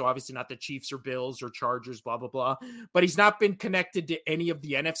quarterback. So obviously not the Chiefs or Bills or Chargers, blah, blah, blah. But he's not been connected to any of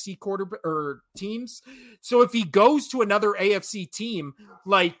the NFC quarterback or teams. So if he goes to another AFC team,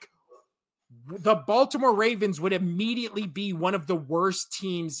 the Baltimore Ravens would immediately be one of the worst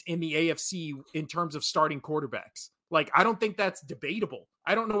teams in the AFC in terms of starting quarterbacks. I don't think that's debatable.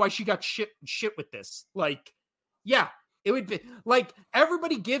 I don't know why she got shit with this. It would be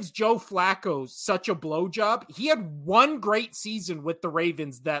everybody gives Joe Flacco such a blowjob. He had one great season with the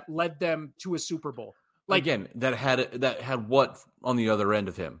Ravens that led them to a Super Bowl. Again, that had what on the other end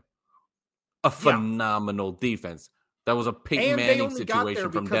of him? A phenomenal defense. That was a Peyton Manning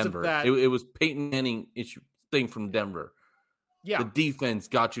situation from Denver. It was Peyton Manning thing from Denver. Yeah. The defense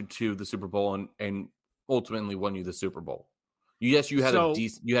got you to the Super Bowl and ultimately won you the Super Bowl. Yes, you had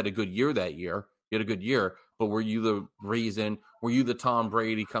a good year that year. You had a good year, but were you the Tom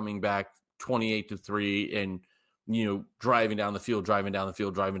Brady coming back 28-3 and driving down the field?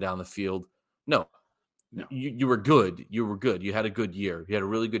 No. You were good. You had a good year. You had a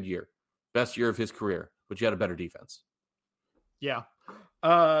really good year. Best year of his career, but you had a better defense. Yeah.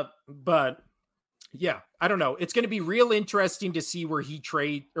 But yeah, I don't know. It's going to be real interesting to see where he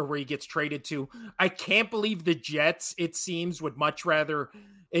gets traded to. I can't believe the Jets, it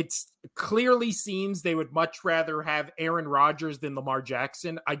clearly seems they would much rather have Aaron Rodgers than Lamar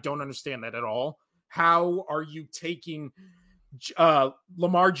Jackson. I don't understand that at all. How are you taking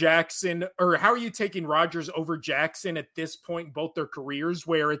Lamar Jackson, or how are you taking Rodgers over Jackson at this point in both their careers,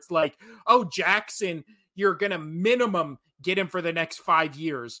 where it's Jackson, you're going to minimum get him for the next 5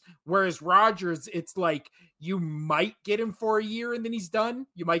 years. Whereas Rodgers, it's you might get him for a year and then he's done.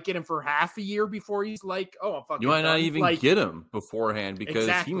 You might get him for half a year before he's I'm fucking You might done. not even get him beforehand because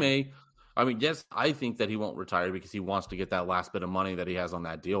he may. I mean, yes, I think that he won't retire because he wants to get that last bit of money that he has on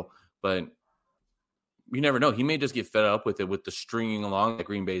that deal. But you never know. He may just get fed up with it, with the stringing along that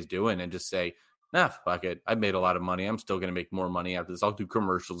Green Bay's doing, and just say, nah, fuck it. I've made a lot of money. I'm still going to make more money after this. I'll do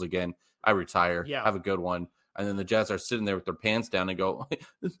commercials again. I retire. Yeah. Have a good one. And then the Jets are sitting there with their pants down and go,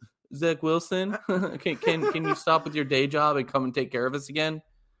 Zach Wilson, can you stop with your day job and come and take care of us again?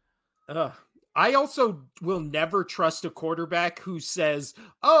 I also will never trust a quarterback who says,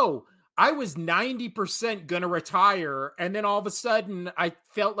 oh, I was 90% going to retire, and then all of a sudden I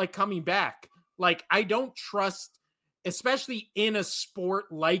felt like coming back. I don't trust, especially in a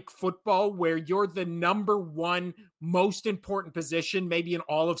sport like football, where you're the number one most important position, maybe in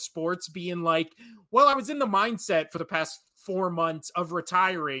all of sports, being well, I was in the mindset for the past 4 months of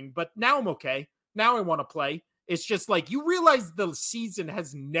retiring, but now I'm okay. Now I want to play. It's just you realize the season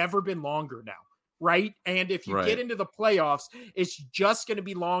has never been longer now, right? And if you get into the playoffs, it's just going to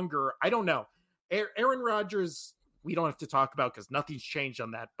be longer. I don't know. Aaron Rodgers, we don't have to talk about because nothing's changed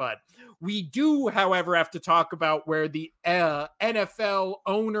on that. But we do, however, have to talk about where the NFL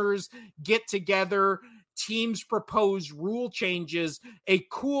owners get together teams propose rule changes. A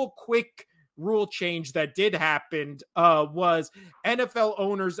cool, quick rule change that did happen was NFL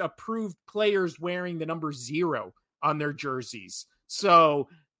owners approved players wearing the number 0 on their jerseys. So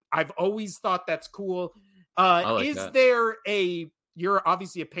I've always thought that's cool. Is that. there you're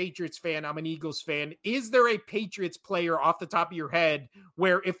obviously a Patriots fan. I'm an Eagles fan. Is there a Patriots player off the top of your head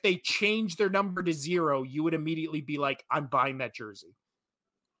where if they change their number to 0, you would immediately be like, I'm buying that jersey?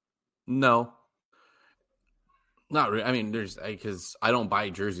 No. Not really. I mean, because I don't buy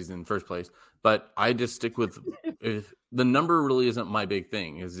jerseys in the first place, but I just stick with the number really isn't my big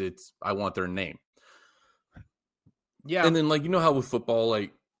thing. I want their name. Yeah. And then how with football,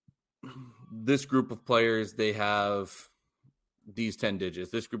 this group of players, they have these 10 digits.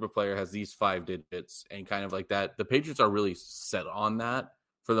 This group of player has these 5 digits and kind of like that. The Patriots are really set on that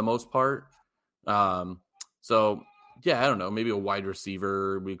for the most part. So yeah, I don't know. Maybe a wide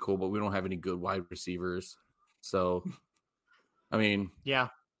receiver would be cool, but we don't have any good wide receivers. So, I mean, yeah.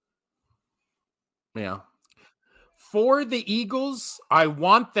 For the Eagles, I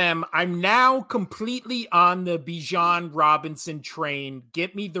want them. I'm now completely on the Bijan Robinson train.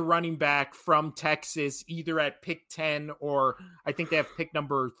 Get me the running back from Texas, either at pick 10 or I think they have pick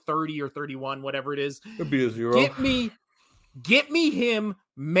number 30 or 31, whatever it is. It'd be a 0. Get me him,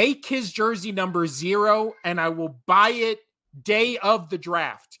 make his jersey number 0, and I will buy it day of the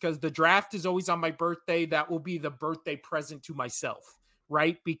draft, because the draft is always on my birthday. That will be the birthday present to myself,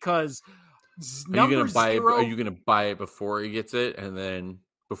 right? Because Are you gonna buy it before he gets it, and then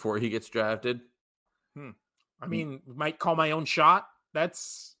before he gets drafted? I mean, might call my own shot.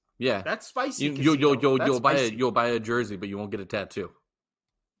 That's spicy. You'll buy a jersey, but you won't get a tattoo.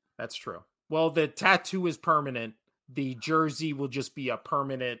 That's true. Well, the tattoo is permanent. The jersey will just be a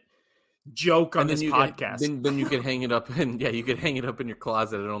permanent joke on this podcast. Then you can hang it up you can hang it up in your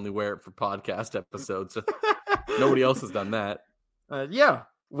closet and only wear it for podcast episodes. Nobody else has done that. Yeah.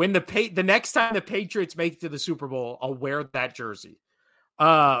 When the next time the Patriots make it to the Super Bowl, I'll wear that jersey.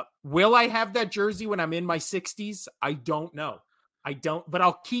 Will I have that jersey when I'm in my 60s? I don't know. But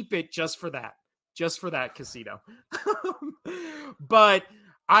I'll keep it just for that Casino. But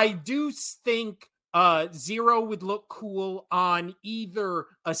I do think 0 would look cool on either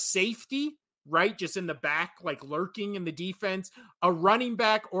a safety, right? Just in the back, lurking in the defense, a running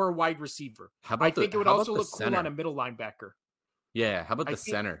back, or a wide receiver. I think it would also look cool on a middle linebacker. Yeah. How about the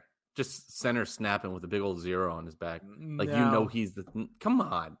center? Just center snapping with a big old 0 on his back. He's come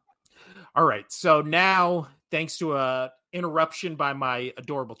on. All right. So now, thanks to a interruption by my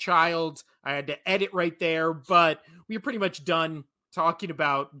adorable child, I had to edit right there, but we're pretty much done talking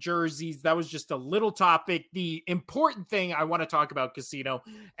about jerseys. That was just a little topic. The important thing I want to talk about, Casino,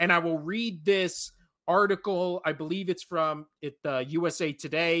 and I will read this article. I believe it's from the USA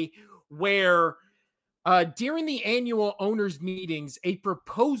Today, where during the annual owners meetings, a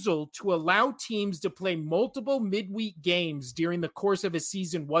proposal to allow teams to play multiple midweek games during the course of a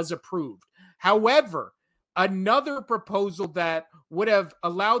season was approved. However, another proposal that would have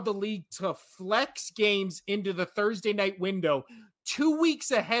allowed the league to flex games into the Thursday night window 2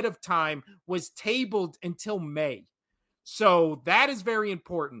 weeks ahead of time was tabled until May. So that is very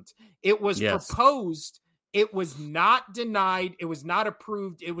important. It was proposed. It was not denied. It was not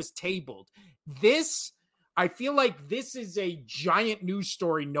approved. It was tabled. I feel like this is a giant news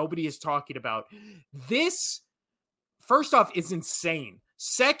story nobody is talking about. This, first off, is insane.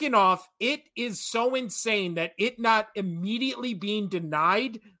 Second off, it is so insane that it not immediately being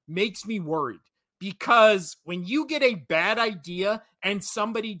denied makes me worried. Because when you get a bad idea and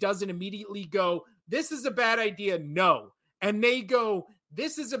somebody doesn't immediately go, this is a bad idea, no. And they go,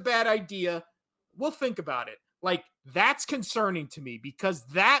 this is a bad idea, we'll think about it. That's concerning to me, because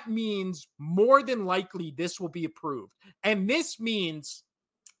that means more than likely this will be approved. And this means,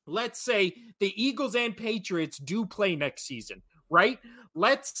 let's say the Eagles and Patriots do play next season, right?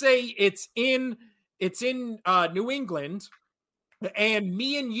 Let's say it's in New England, and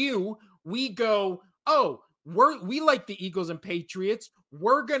me and you, we go, we like the Eagles and Patriots.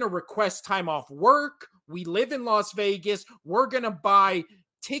 We're going to request time off work. We live in Las Vegas. We're going to buy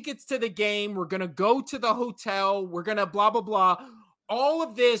tickets to the game. We're going to go to the hotel. We're going to blah, blah, blah. All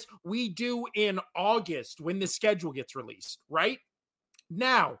of this we do in August when the schedule gets released, right?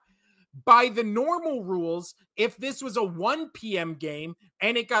 Now, by the normal rules, if this was a 1 p.m. game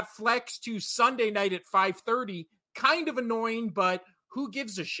and it got flexed to Sunday night at 5:30, kind of annoying, but who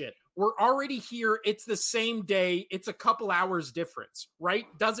gives a shit? We're already here. It's the same day. It's a couple hours difference, right?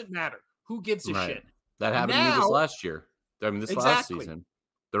 Doesn't matter. Who gives a shit? That happened to me this last year. Last season.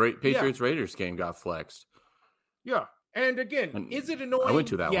 The Patriots-Raiders game got flexed. Yeah. And again, is it annoying? I went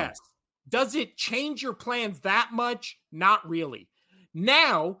to that one. Yes. Does it change your plans that much? Not really.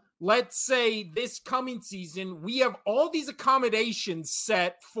 Now, let's say this coming season, we have all these accommodations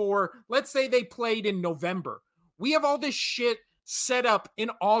set for, let's say they played in November. We have all this shit set up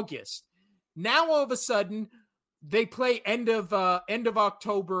in August. Now, all of a sudden, they play end of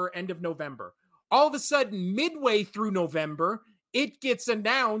October, end of November. All of a sudden, midway through November, it gets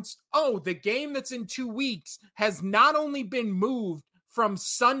announced, oh, the game that's in 2 weeks has not only been moved from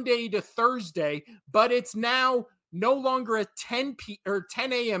Sunday to Thursday, but it's now no longer a 10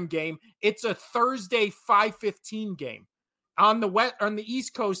 a.m. game. It's a Thursday 5:15 game. On the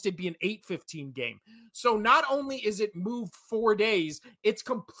East Coast, it'd be an 8:15 game. So not only is it moved 4 days, it's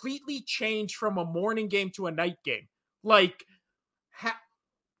completely changed from a morning game to a night game. Like,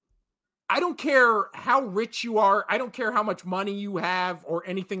 I don't care how rich you are. I don't care how much money you have or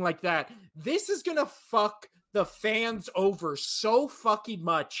anything like that. This is going to fuck the fans over so fucking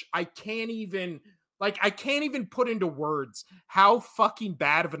much. I can't even put into words how fucking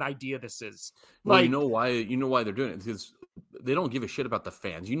bad of an idea this is. Well, like, you know why they're doing it? Because they don't give a shit about the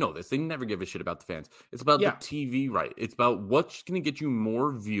fans. You know this. They never give a shit about the fans. It's about the TV, right? It's about what's going to get you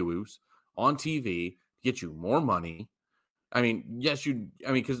more views on TV, get you more money. I mean, yes,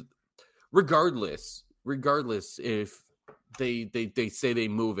 because regardless if they say they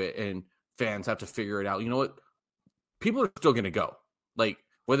move it and fans have to figure it out, you know what? People are still going to go. Like,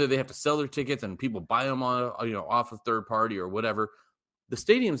 whether they have to sell their tickets and people buy them on, off of third party or whatever, the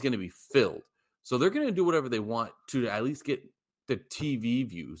stadium's going to be filled. So they're going to do whatever they want to at least get the TV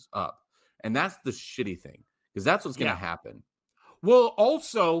views up. And that's the shitty thing, because that's what's going to happen. Well,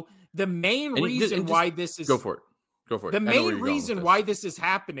 also, the main reason why this is... Go for it. The main reason why this is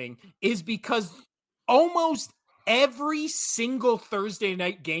happening is because almost every single Thursday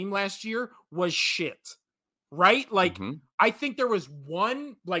night game last year was shit, right? Like, I think there was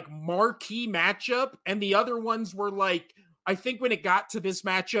one, like, marquee matchup, and the other ones were, like, I think when it got to this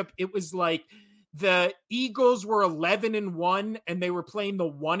matchup, it was, like, the Eagles were 11-1, and they were playing the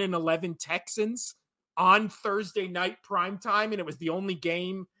 1-11 Texans on Thursday night primetime, and it was the only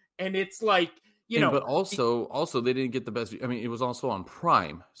game, and it's, like... but also they didn't get the best. I mean, it was also on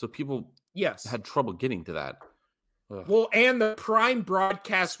Prime, so people had trouble getting to that. Ugh. Well, and the Prime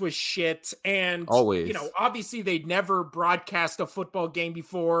broadcast was shit, and always, obviously they'd never broadcast a football game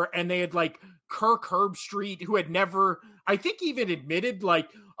before, and they had like Kirk Herbstreit, who had never, I think, even admitted like,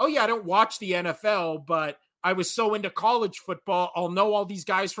 oh yeah, I don't watch the NFL, but I was so into college football, I'll know all these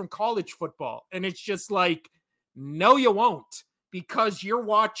guys from college football, and it's just like, no, you won't, because you're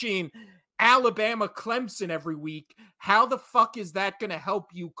watching Alabama Clemson every week. How the fuck is that going to help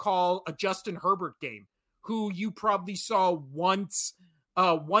you call a Justin Herbert game, who you probably saw once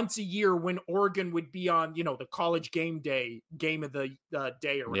a year when Oregon would be on, the college game of the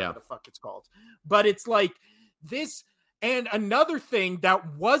day or whatever the fuck it's called. But it's like this. And another thing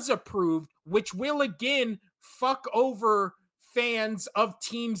that was approved, which will again fuck over fans of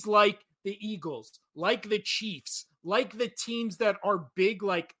teams like the Eagles, like the Chiefs, like the teams that are big,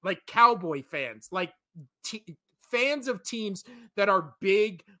 like Cowboy fans, like fans of teams that are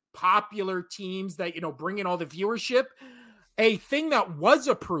big, popular teams that, bring in all the viewership. A thing that was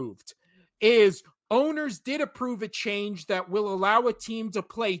approved is owners did approve a change that will allow a team to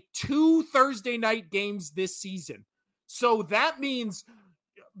play 2 Thursday night games this season. So that means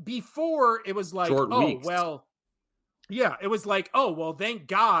before it was like, short weeks. It was like, oh, well, thank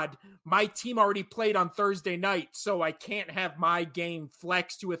God my team already played on Thursday night, so I can't have my game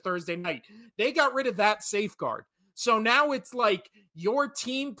flex to a Thursday night. They got rid of that safeguard. So now it's like your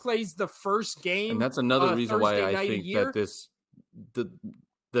team plays the first game. And that's another reason why I think that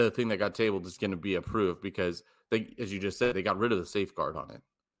the thing that got tabled is going to be approved, because they, as you just said, they got rid of the safeguard on it.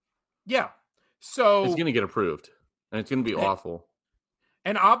 Yeah. So it's going to get approved, and it's going to be awful.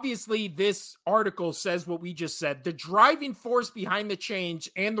 And obviously, this article says what we just said. The driving force behind the change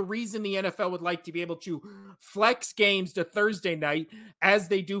and the reason the NFL would like to be able to flex games to Thursday night, as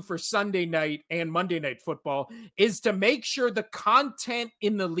they do for Sunday night and Monday Night Football, is to make sure the content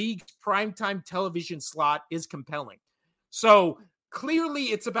in the league's primetime television slot is compelling. So clearly,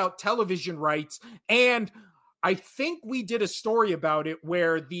 it's about television rights. And I think we did a story about it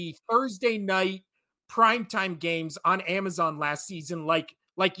where the Thursday night primetime games on Amazon last season, like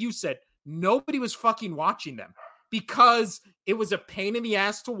you said, nobody was fucking watching them because it was a pain in the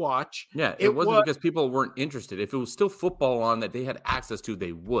ass to watch. Yeah, it wasn't because people weren't interested. If it was still football on that they had access to,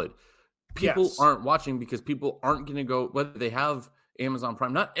 they would. People aren't watching because people aren't going to go, whether they have Amazon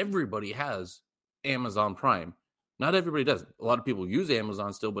Prime. Not everybody has Amazon Prime. Not everybody does. A lot of people use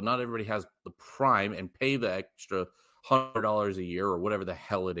Amazon still, but not everybody has the Prime and pay the extra $100 a year or whatever the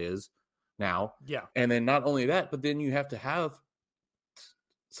hell it is. now. Yeah. And then not only that, but then you have to have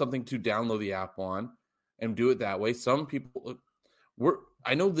something to download the app on and do it that way. Some people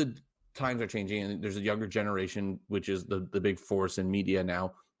I know the times are changing and there's a younger generation, which is the big force in media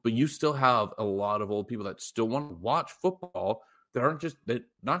now, but you still have a lot of old people that still want to watch football they're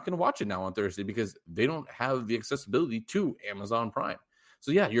not going to watch it now on Thursday because they don't have the accessibility to Amazon Prime.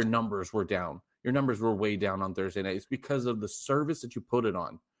 So yeah, your numbers were down. Your numbers were way down on Thursday night. It's because of the service that you put it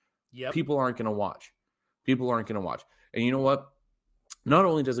on. Yep. People aren't going to watch. And you know what? Not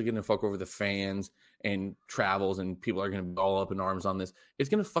only does it going to fuck over the fans and travels and people are going to be all up in arms on this, it's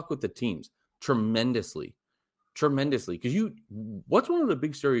going to fuck with the teams tremendously. Because what's one of the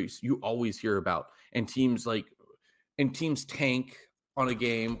big stories you always hear about? And teams tank on a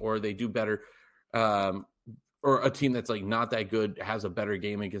game or they do better, or a team that's like not that good has a better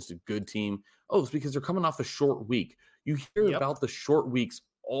game against a good team. Oh, it's because they're coming off a short week. You hear about the short weeks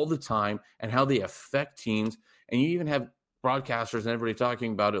all the time and how they affect teams. And you even have broadcasters and everybody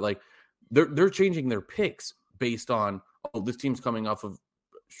talking about it. Like they're changing their picks based on, oh, this team's coming off of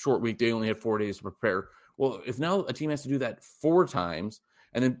short week. They only had 4 days to prepare. Well, if now a team has to do that 4 times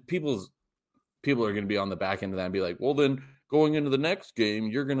and then people are going to be on the back end of that and be like, well, then going into the next game,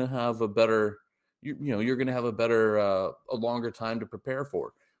 you're going to have a better, you're going to have a longer time to prepare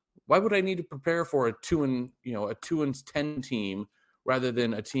for. Why would I need to prepare for a 2-10 team rather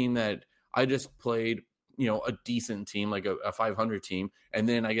than a team that I just played, a decent team, like a 500 team, and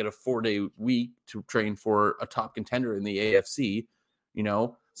then I get a 4-day week to train for a top contender in the AFC,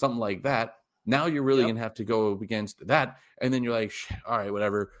 something like that. Now you're really going to have to go against that. And then you're like, all right,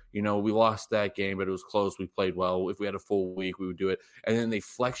 whatever. We lost that game, but it was close. We played well. If we had a full week, we would do it. And then they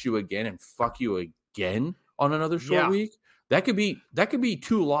flex you again and fuck you again on another short week. That could be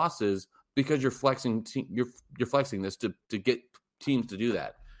 2 losses because you're flexing you're flexing this to get teams to do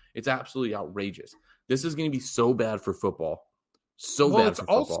that. It's absolutely outrageous. This is going to be so bad for football. It's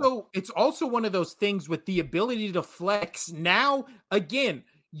also one of those things with the ability to flex. Now, again,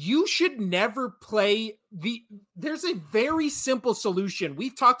 you should never play there's a very simple solution.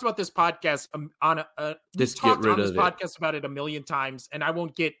 We've talked about this podcast podcast about it a million times, and I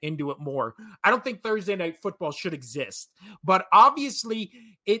won't get into it more. I don't think Thursday night football should exist, but obviously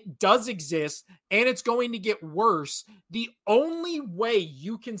it does exist and it's going to get worse. The only way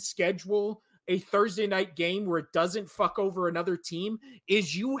you can schedule a Thursday night game where it doesn't fuck over another team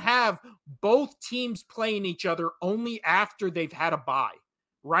is you have both teams playing each other only after they've had a bye.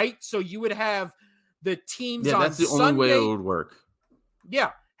 Right? So you would have the teams on that's the Sunday, only way it would work.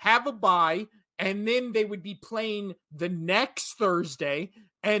 Yeah. Have a bye, and then they would be playing the next Thursday,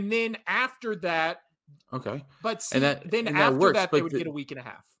 and then after that. Okay. But see, then after that, they would get a week and a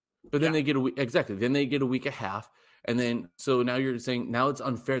half. But then they get a week. Exactly. Then they get a week and a half. And then, so now you're saying now it's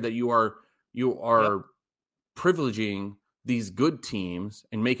unfair that you are privileging these good teams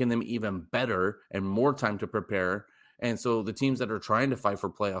and making them even better and more time to prepare. And so the teams that are trying to fight for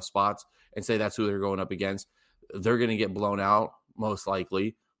playoff spots and say that's who they're going up against, they're going to get blown out most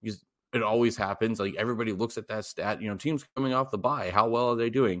likely because it always happens. Like everybody looks at that stat, teams coming off the bye, how well are they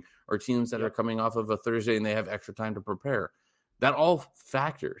doing? Or teams that are coming off of a Thursday and they have extra time to prepare. That all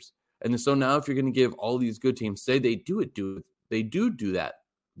factors. And so now if you're going to give all these good teams, say they do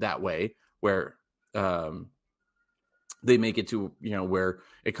that way where they make it to, where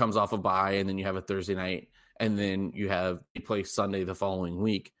it comes off a bye and then you have a Thursday night. And then you play Sunday the following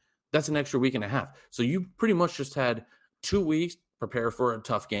week. That's an extra week and a half. So you pretty much just had 2 weeks prepare for a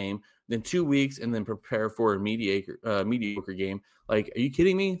tough game, then 2 weeks, and then prepare for a mediocre game. Like, are you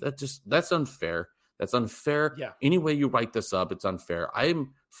kidding me? That's unfair. That's unfair. Yeah. Any way you write this up, it's unfair. I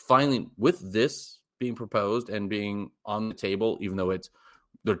am finally, with this being proposed and being on the table, even though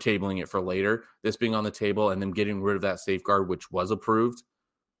they're tabling it for later, this being on the table and them getting rid of that safeguard, which was approved,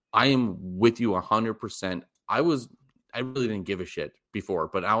 I am with you 100%. I really didn't give a shit before,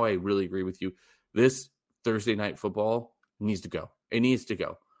 but now I really agree with you. This Thursday night football needs to go. It needs to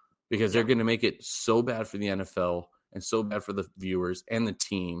go because they're going to make it so bad for the NFL and so bad for the viewers and the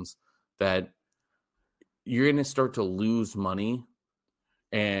teams that you're going to start to lose money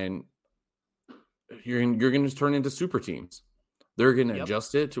and you're going to turn into super teams. They're going to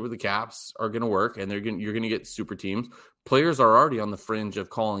adjust it to where the caps are going to work, and you're going to get super teams. Players are already on the fringe of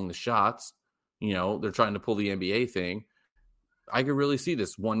calling the shots. They're trying to pull the NBA thing. I could really see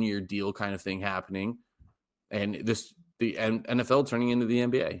this 1-year deal kind of thing happening, and the NFL turning into the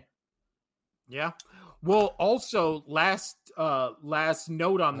NBA. Yeah. Well, also last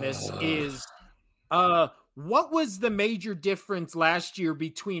note on this is what was the major difference last year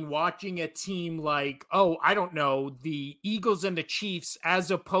between watching a team like, I don't know, the Eagles and the Chiefs,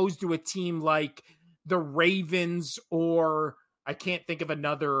 as opposed to a team like the Ravens, or I can't think of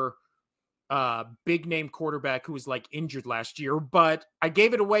another big name quarterback who was like injured last year, but I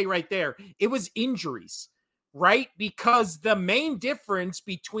gave it away right there. It was injuries, right? Because the main difference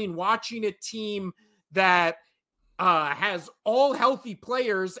between watching a team that has all healthy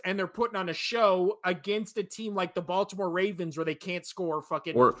players and they're putting on a show against a team like the Baltimore Ravens where they can't score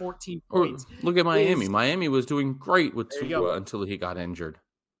fucking 14 points. Look at Miami. Miami was doing great with Tua until he got injured.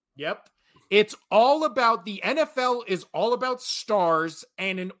 Yep. It's all about, the NFL is all about stars,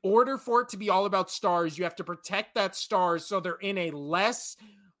 and in order for it to be all about stars, you have to protect that stars so they're in a less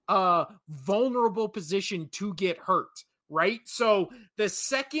vulnerable position to get hurt. Right? So the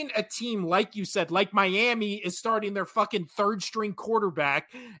second a team, like you said, like Miami is starting their fucking third string quarterback,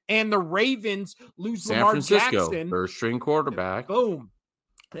 and the Ravens lose Lamar Jackson, third string quarterback. Boom.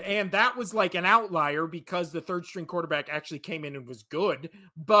 And that was like an outlier because the third string quarterback actually came in and was good.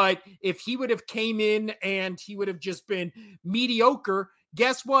 But if he would have came in and he would have just been mediocre,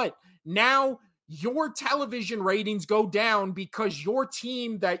 guess what? Now your television ratings go down because your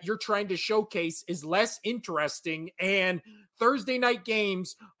team that you're trying to showcase is less interesting, and Thursday night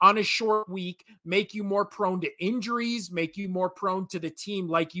games on a short week make you more prone to injuries, make you more prone to the team,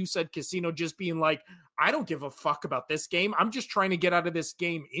 like you said, Casino, just being like, I don't give a fuck about this game. I'm just trying to get out of this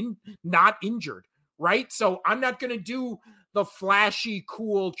game not injured, right? So I'm not going to do the flashy,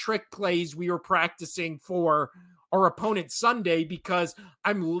 cool trick plays we were practicing for our opponent Sunday because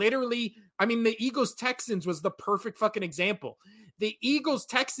the Eagles-Texans was the perfect fucking example. The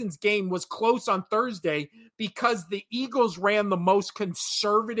Eagles-Texans game was close on Thursday because the Eagles ran the most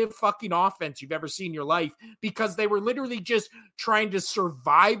conservative fucking offense you've ever seen in your life because they were literally just trying to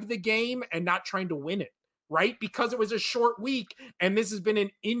survive the game and not trying to win it, right? Because it was a short week, and this has been an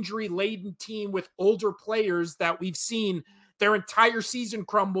injury-laden team with older players that we've seen their entire season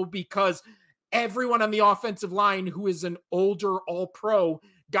crumble because everyone on the offensive line who is an older all-pro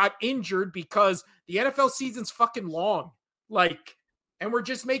got injured because the NFL season's fucking long. And we're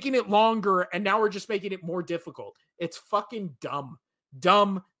just making it longer, and now we're just making it more difficult. It's fucking dumb.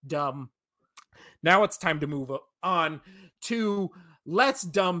 Dumb. Now it's time to move on to less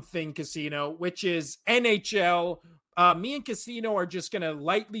dumb thing, Casino, which is NHL. Me and Casino are just going to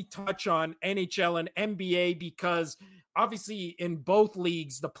lightly touch on NHL and NBA because obviously in both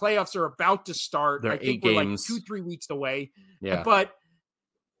leagues, the playoffs are about to start. I think we're like 2-3 weeks away. Yeah. But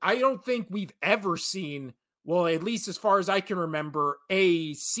I don't think we've ever seen, well, at least as far as I can remember,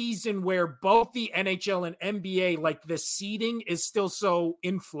 a season where both the NHL and NBA, like the seeding is still so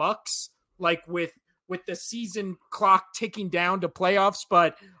in flux, like with the season clock ticking down to playoffs.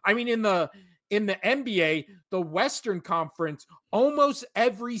 But I mean, in the NBA, the Western Conference, almost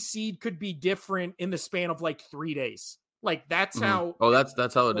every seed could be different in the span of like 3 days. Like that's how. Oh,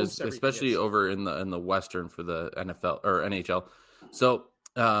 that's how it is, especially over in the Western for the NFL or NHL. So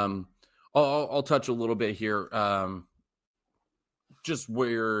I'll touch a little bit here, just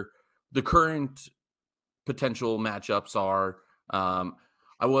where the current potential matchups are.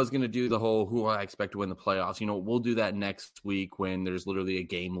 I was going to do the whole who I expect to win the playoffs. We'll do that next week when there's literally a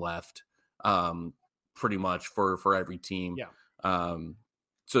game left, pretty much for every team. Yeah.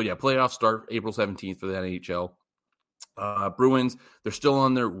 Playoffs start April 17th for the NHL. Bruins, they're still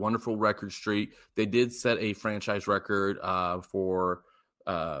on their wonderful record streak. They did set a franchise record for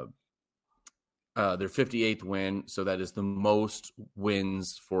their 58th win, so that is the most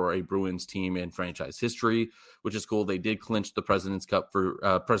wins for a Bruins team in franchise history, which is cool. They did clinch the President's Cup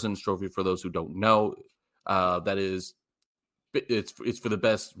for President's Trophy. For those who don't know, that is it's for the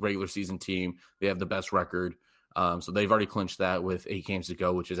best regular season team. They have the best record, so they've already clinched that with 8 games to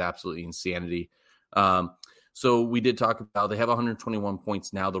go, which is absolutely insanity. So we did talk about they have 121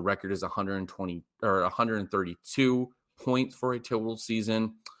 points now. The record is 120 or 132 points for a total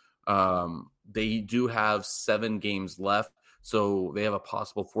season. They do have 7 games left, so they have a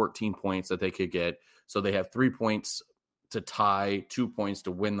possible 14 points that they could get. So they have 3 points to tie, 2 points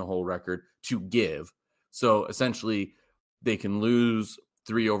to win the whole record to give. So essentially, they can lose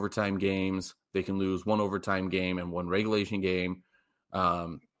 3 overtime games. They can lose 1 overtime game and 1 regulation game.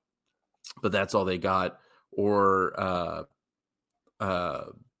 But that's all they got. So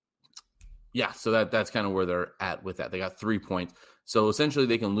that's kind of where they're at with that. They got 3 points. So essentially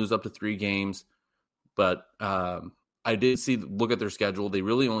they can lose up to 3 games. But I did look at their schedule. They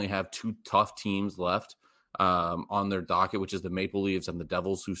really only have 2 tough teams left on their docket, which is the Maple Leafs and the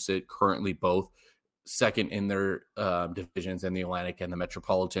Devils, who sit currently both second in their divisions in the Atlantic and the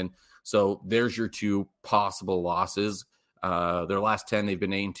Metropolitan. So there's your two possible losses. Their last 10, they've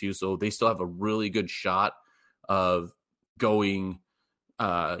been 8-2, so they still have a really good shot of going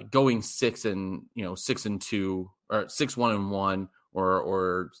 6-2 or 6-1-1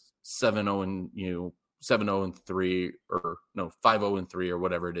 or 7-0-3 or no 5-0-3 or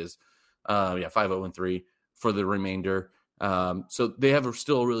whatever it is. 5-0-3 for the remainder. So they have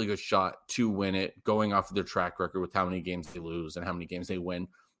still a really good shot to win it, going off of their track record with how many games they lose and how many games they win.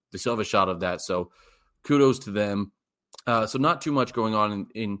 They still have a shot of that. So kudos to them. So not too much going on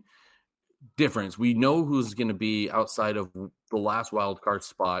in difference. We know who's going to be outside of the last wild card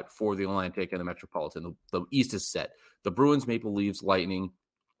spot for the Atlantic and the Metropolitan. The East is set. The Bruins, Maple Leafs, Lightning,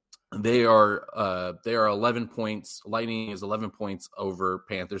 they are 11 points. Lightning is 11 points over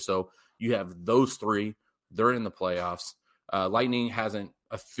Panthers. So you have those three. They're in the playoffs. Lightning hasn't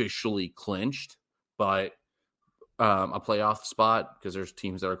officially clinched, but a playoff spot because there's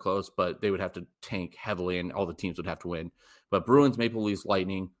teams that are close, but they would have to tank heavily and all the teams would have to win. But Bruins, Maple Leafs,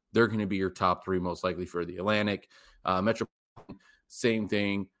 Lightning, they're going to be your top three most likely for the Atlantic. Metropolitan, same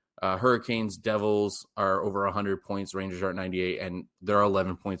thing. Hurricanes, Devils are over 100 points. Rangers are at 98, and they're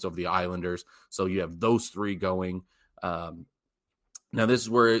 11 points over the Islanders. So you have those three going. Now, this is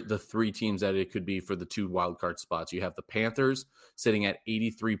where the three teams that it could be for the two wildcard spots. You have the Panthers sitting at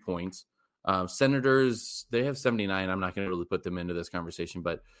 83 points. Senators, they have 79. I'm not going to really put them into this conversation,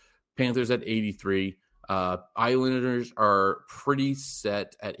 but Panthers at 83. Islanders are pretty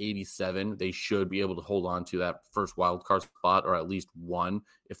set at 87. They should be able to hold on to that first wildcard spot, or at least one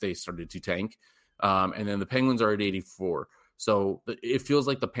if they started to tank. And then the Penguins are at 84. So it feels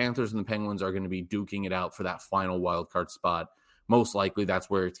like the Panthers and the Penguins are going to be duking it out for that final wildcard spot. Most likely that's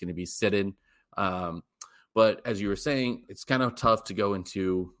where it's going to be sitting. But as you were saying, it's kind of tough to go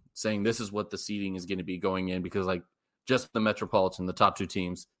into saying this is what the seeding is going to be going in, because like just the Metropolitan, the top two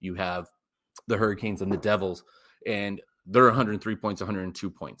teams, you have the Hurricanes and the Devils, and they're 103 points, 102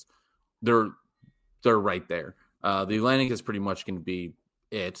 points. They're right there. The Atlantic is pretty much going to be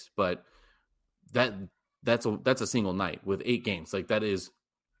it, but that's a single night with 8 games. Like that is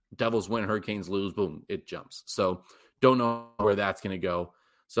Devils win, Hurricanes lose, boom, it jumps. So don't know where that's going to go.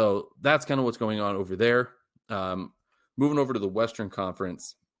 So that's kind of what's going on over there. Moving over to the Western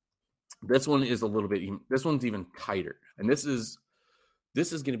Conference, this one is this one's even tighter, and this is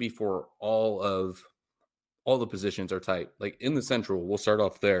going to be for all the positions are tight. Like in the Central, we'll start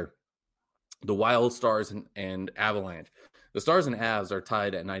off there. The Wild, Stars, and Avalanche. The Stars and Avs are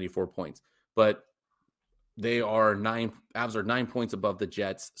tied at 94 points, but Avs are 9 points above the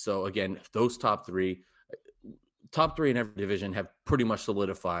Jets. So again, those top three in every division have pretty much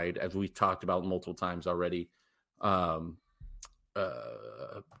solidified, as we've talked about multiple times already.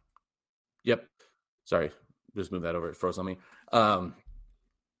 Yep. Sorry, just move that over. It froze on me.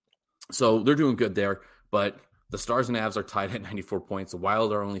 So they're doing good there, but the Stars and Avs are tied at 94 points. The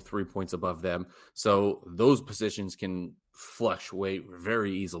Wild are only 3 points above them. So those positions can fluctuate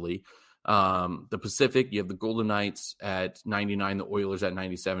very easily. The Pacific, you have the Golden Knights at 99, the Oilers at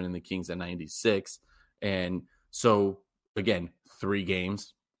 97, and the Kings at 96. And so, again, 3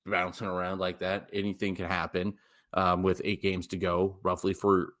 games bouncing around like that. Anything can happen with 8 games to go, roughly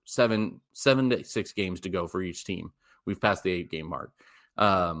for 7 to 6 games to go for each team. We've passed the 8-game mark.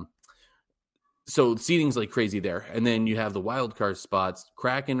 So seeding's like crazy there. And then you have the wild card spots.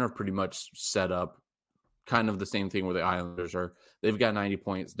 Kraken are pretty much set up kind of the same thing where the Islanders are. They've got 90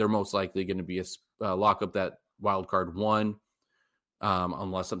 points. They're most likely going to be a lock up that wild card 1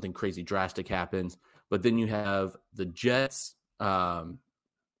 unless something crazy drastic happens. But then you have the Jets. The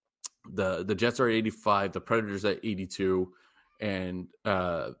Jets are at 85. The Predators at 82. And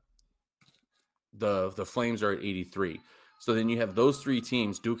the Flames are at 83. So then you have those 3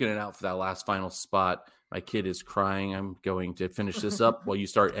 teams duking it out for that last final spot. My kid is crying. I'm going to finish this up while you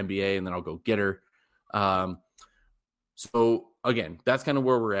start NBA, and then I'll go get her. So, again, that's kind of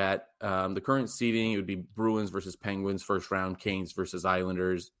where we're at. The current seeding, it would be Bruins versus Penguins first round, Canes versus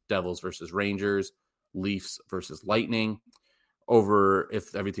Islanders, Devils versus Rangers, Leafs versus Lightning. Over,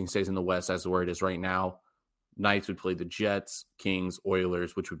 if everything stays in the West as where it is right now, Knights would play the Jets, Kings,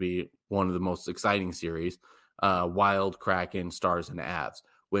 Oilers, which would be one of the most exciting series. Wild, Kraken, Stars, and Avs,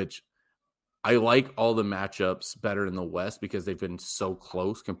 which I like all the matchups better in the West because they've been so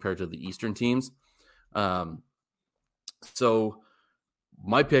close compared to the Eastern teams. So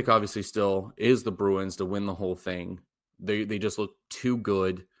my pick obviously still is the Bruins to win the whole thing. They just look too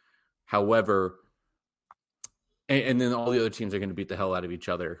good. However, and then all the other teams are going to beat the hell out of each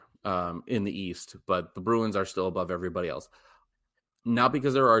other in the East, but the Bruins are still above everybody else. not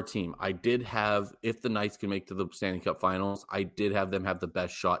because they're our team. I did have, if the Knights can make to the Stanley Cup Finals, I did have them have the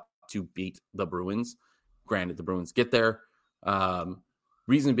best shot to beat the Bruins. Granted, the Bruins get there.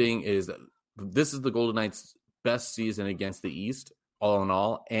 Reason being is that this is the Golden Knights' best season against the East, all in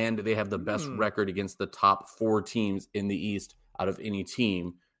all, and they have the best record against the top 4 teams in the East out of any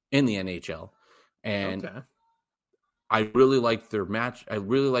team in the NHL. And I really like their match. I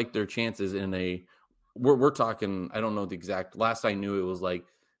really like their chances in a. We're talking. I don't know the exact. Last I knew, it was like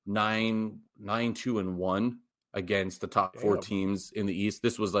 9-2-1 against the top 4 teams in the East.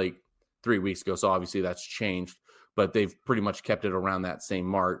 This was like 3 weeks ago, so obviously that's changed. But they've pretty much kept it around that same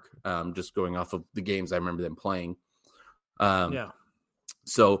mark, just going off of the games I remember them playing.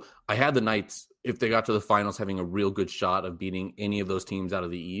 So I had the Knights, if they got to the finals, having a real good shot of beating any of those teams out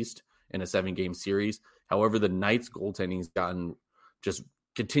of the East in a 7-game series. However, the Knights goaltending's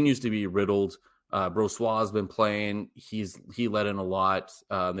continues to be riddled. Brossoit has been playing. He let in a lot.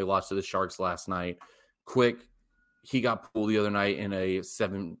 They lost to the Sharks last night. Quick, he got pulled the other night in a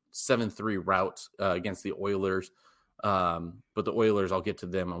 7-3 rout against the Oilers. But the Oilers, I'll get to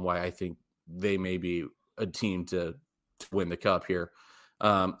them on why I think they may be a team to win the cup here.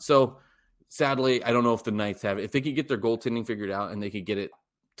 So sadly, I don't know if the Knights have it. If they could get their goaltending figured out and they could get it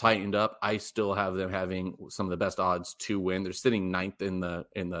tightened up, I still have them having some of the best odds to win. They're sitting 9th in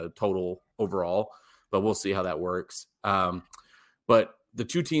the total overall, but we'll see how that works. But the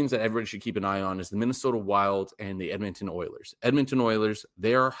 2 teams that everybody should keep an eye on is the Minnesota Wild and the Edmonton Oilers. Edmonton Oilers,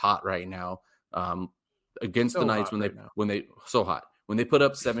 they are hot right now. Against the Knights when they put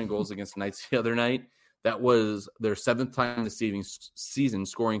up 7 goals against the Knights the other night, that was their 7th time this season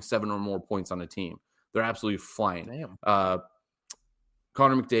scoring 7 or more points on a team. They're absolutely flying. Damn.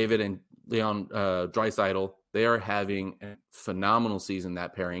 Connor McDavid and Leon Draisaitl, they are having a phenomenal season,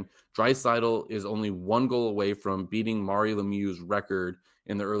 that pairing. Draisaitl is only 1 goal away from beating Mario Lemieux's record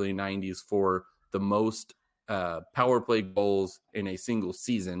in the early 90s for the most power play goals in a single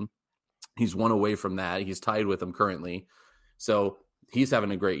season. He's 1 away from that. He's tied with him currently. So he's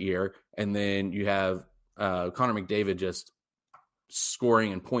having a great year. And then you have Connor McDavid just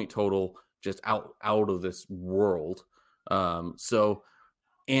scoring and point total just out of this world.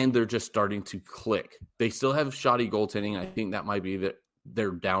 And they're just starting to click. They still have shoddy goaltending. I think that might be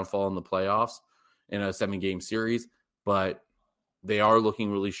their downfall in the playoffs in a 7-game series, but they are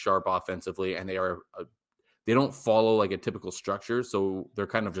looking really sharp offensively, and they don't follow like a typical structure. So they're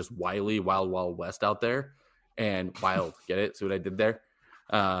kind of just wild west out there, and wild. Get it? See what I did there?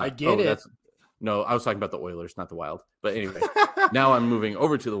 I get it. No, I was talking about the Oilers, not the Wild. But anyway, now I'm moving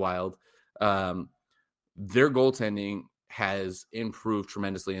over to the Wild. Their goaltending has improved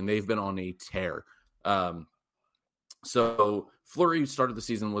tremendously, and they've been on a tear. So Fleury started the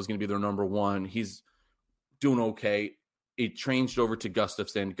season, was going to be their number 1. He's doing okay. It changed over to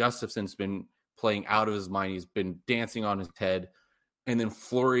Gustafsson. Gustafsson's been playing out of his mind. He's been dancing on his head. And then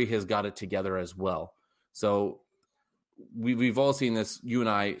Fleury has got it together as well. So we've all seen this, you and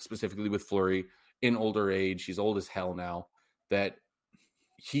I specifically with Fleury, in older age. He's old as hell now, that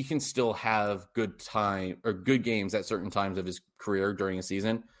he can still have good games at certain times of his career during a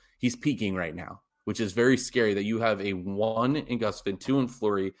season. He's peaking right now, which is very scary that you have a 1 in Gustafsson, 2 in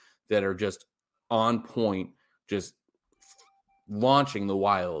Fleury that are just on point, just launching the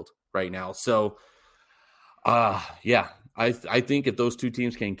Wild right now. So, I think if those 2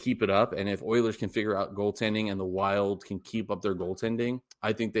 teams can keep it up, and if Oilers can figure out goaltending and the Wild can keep up their goaltending,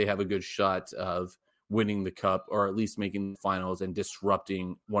 I think they have a good shot of winning the cup, or at least making the finals and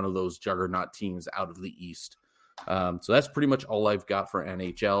disrupting one of those juggernaut teams out of the East. So that's pretty much all I've got for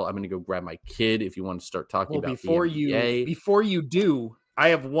NHL. I'm going to go grab my kid if you want to start talking about before the NBA. Before you do, I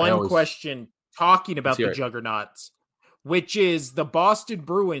have one question talking about the juggernauts, which is the Boston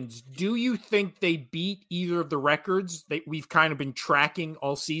Bruins. Do you think they beat either of the records that we've kind of been tracking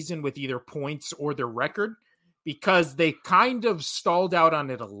all season with either points or their record? Because they kind of stalled out on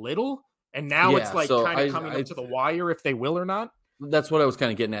it a little. And now it's like coming up to the wire if they will or not. That's what I was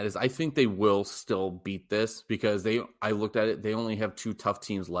kind of getting at, is I think they will still beat this, because I looked at it. They only have 2 tough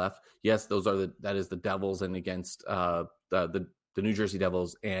teams left. Yes, that is the Devils, and against the New Jersey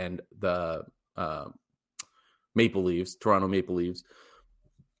Devils and the Maple Leafs, Toronto Maple Leafs.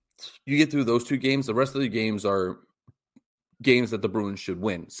 You get through those 2 games. The rest of the games are games that the Bruins should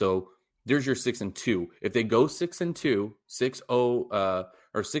win. So there's your 6-2. If they go 6-2, 6-0,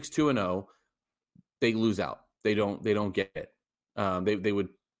 or 6-2-0, they lose out. They don't get it. They would.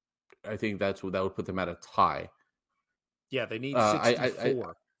 I think that would put them at a tie. Yeah, they need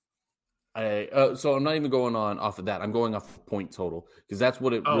 64. So I'm not even going on off of that. I'm going off point total, because that's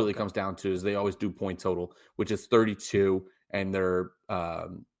what it really comes down to. Is they always do point total, which is 32, and they're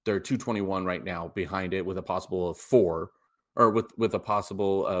 221 right now behind it with a possible of 4 or with a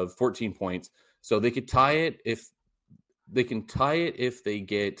possible of 14 points. So they could tie it if they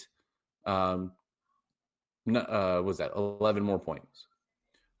get was that 11 more points,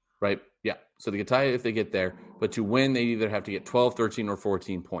 right? Yeah. So they could tie it if they get there, but to win, they either have to get 12, 13, or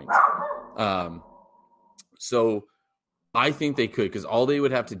 14 points. So I think they could, because all they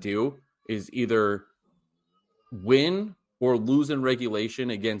would have to do is either win or lose in regulation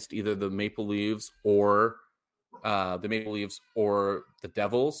against either the Maple Leafs or the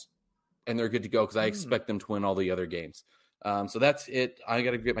Devils, and they're good to go, because I expect them to win all the other games. So that's it. I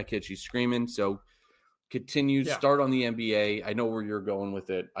got to get my kid. She's screaming. So continue. Yeah. Start on the NBA. I know where you're going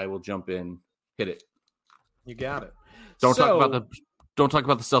with it. I will jump in. Hit it. You got it. Don't talk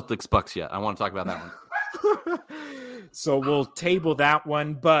about the Celtics Bucks yet. I want to talk about that one. So we'll table that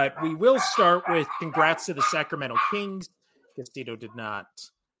one, but we will start with congrats to the Sacramento Kings. Castillo did not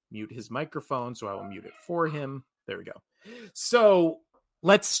mute his microphone, so I will mute it for him. There we go. So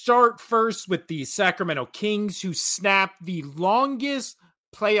let's start first with the Sacramento Kings, who snapped the longest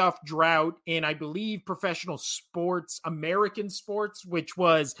playoff drought in, I believe, professional sports, American sports, which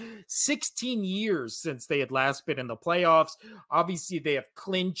was 16 years since they had last been in the playoffs. Obviously, they have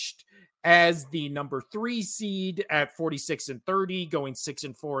clinched as the number 3 seed at 46-30, going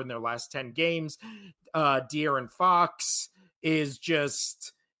 6-4 in their last 10 games. De'Aaron Fox is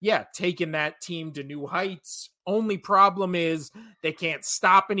just, taking that team to new heights. Only problem is they can't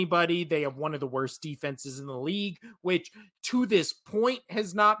stop anybody. They have one of the worst defenses in the league, which to this point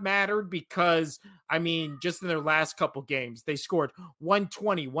has not mattered because, just in their last couple games, they scored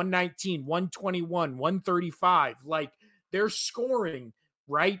 120, 119, 121, 135. Like, they're scoring,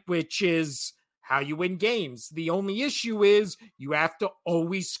 right? Which is how you win games. The only issue is you have to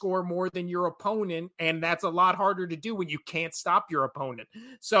always score more than your opponent, and that's a lot harder to do when you can't stop your opponent.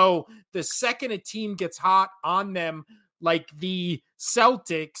 So the second a team gets hot on them, like the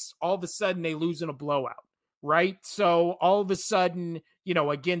Celtics, all of a sudden they lose in a blowout, right? So all of a sudden,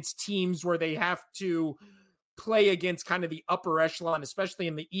 against teams where they have to play against kind of the upper echelon, especially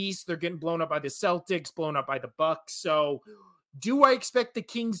in the East, they're getting blown up by the Celtics, blown up by the Bucks. So do I expect the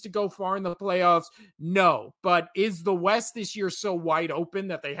Kings to go far in the playoffs? No. But is the West this year so wide open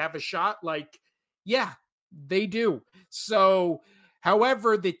that they have a shot? Like, yeah, they do. So,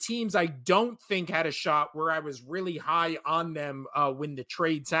 however, the teams I don't think had a shot where I was really high on them when the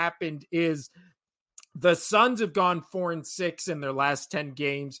trades happened is the Suns have gone 4-6 in their last 10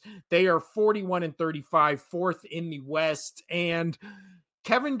 games. They are 41-35, fourth in the West. And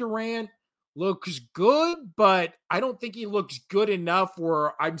Kevin Durant looks good, but I don't think he looks good enough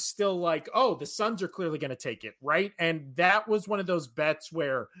where I'm still like, oh, the Suns are clearly going to take it, right? And that was one of those bets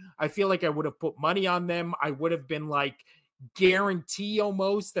where I feel like I would have put money on them. I would have been like, guarantee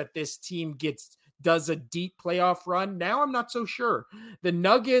almost that this team does a deep playoff run. Now I'm not so sure. The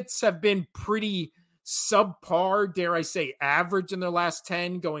Nuggets have been pretty subpar, dare I say, average in their last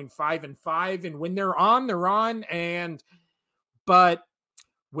 10, going 5-5. And when they're on, but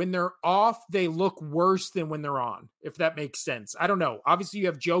when they're off, they look worse than when they're on, if that makes sense. I don't know. Obviously, you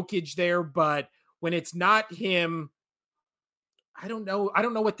have Jokic there, but when it's not him, I don't know. I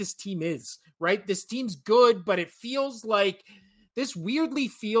don't know what this team is, right? This team's good, but this weirdly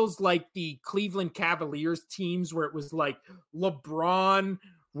feels like the Cleveland Cavaliers teams where it was like LeBron,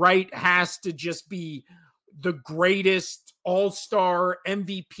 right, has to just be the greatest all-star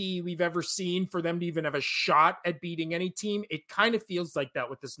MVP we've ever seen for them to even have a shot at beating any team. It kind of feels like that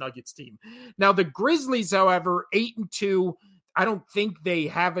with this Nuggets team. Now, the Grizzlies, however, 8-2, I don't think they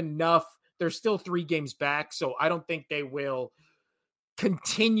have enough. They're still 3 games back, so I don't think they will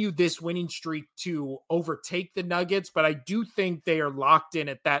continue this winning streak to overtake the Nuggets, but I do think they are locked in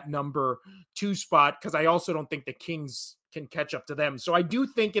at that number 2 spot because I also don't think the Kings can catch up to them. So I do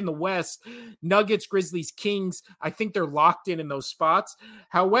think in the West, Nuggets, Grizzlies, Kings, I think they're locked in those spots.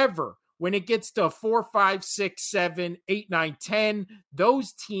 However, when it gets to 4, 5, 6, 7, 8, 9, 10,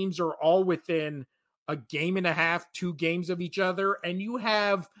 those teams are all within a game and a half, 2 games of each other. And you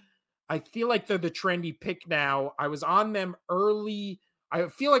have, I feel like they're the trendy pick now. I was on them early. I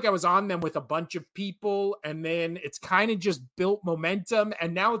feel like I was on them with a bunch of people, and then it's kind of just built momentum,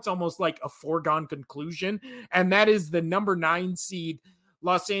 and now it's almost like a foregone conclusion, and that is the number 9 seed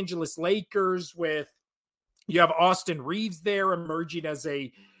Los Angeles Lakers you have Austin Reeves there emerging as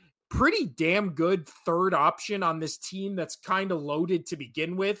a pretty damn good third option on this team that's kind of loaded to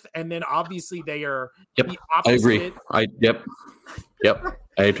begin with, and then obviously they are the opposite. I agree. Yep.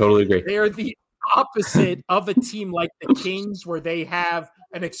 I totally agree. They are the opposite of a team like the Kings, where they have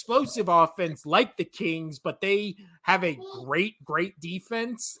an explosive offense like the Kings, but they have a great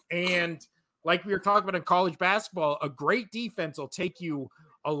defense. And like we were talking about in college basketball, a great defense will take you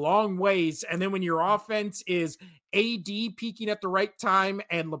a long ways. And then when your offense is AD peaking at the right time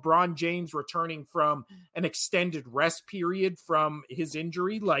and LeBron James returning from an extended rest period from his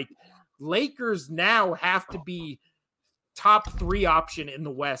injury, like Lakers now have to be top 3 option in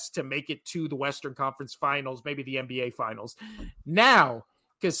the West to make it to the Western Conference Finals, maybe the NBA Finals. Now,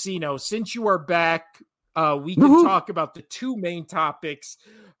 Casino, since you are back, we can talk about the 2 main topics.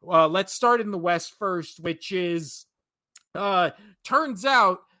 Let's start in the West first, which is turns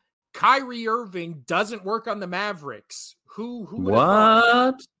out Kyrie Irving doesn't work on the Mavericks. Who would have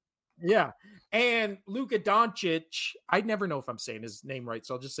thought? Yeah. And Luka Doncic, I never know if I'm saying his name right,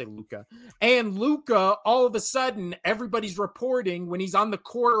 so I'll just say Luka. And Luka, all of a sudden, everybody's reporting when he's on the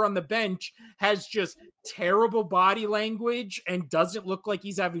court or on the bench, has just terrible body language and doesn't look like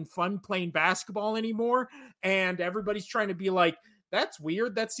he's having fun playing basketball anymore. And everybody's trying to be like, that's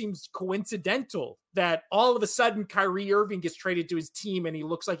weird. That seems coincidental that all of a sudden Kyrie Irving gets traded to his team and he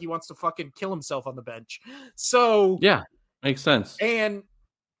looks like he wants to fucking kill himself on the bench. So yeah, makes sense. And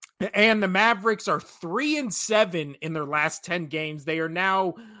the Mavericks are 3-7 in their last 10 games. They are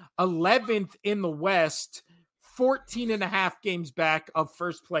now 11th in the West, 14 and a half games back of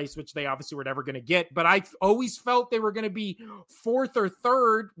first place, which they obviously were never going to get. But I always felt they were going to be 4th or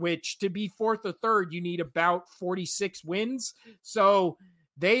 3rd, which to be 4th or 3rd, you need about 46 wins. So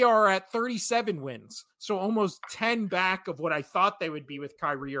they are at 37 wins. So almost 10 back of what I thought they would be with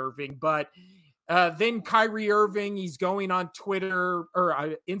Kyrie Irving. But then Kyrie Irving, he's going on Twitter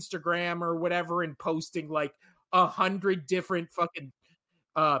or Instagram or whatever and posting like 100 different fucking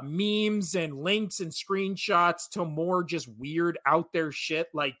memes and links and screenshots to more just weird out there shit.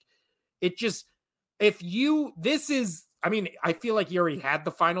 Like it just, I feel like you already had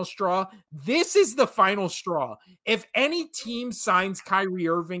the final straw. This is the final straw. If any team signs Kyrie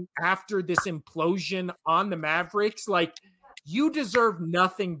Irving after this implosion on the Mavericks, like you deserve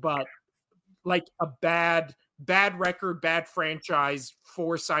nothing but like a bad record, bad franchise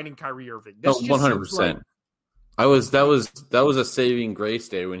for signing Kyrie Irving. This 100%. That was a saving grace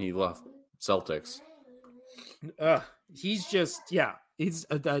day when he left Celtics. He's just, yeah, he's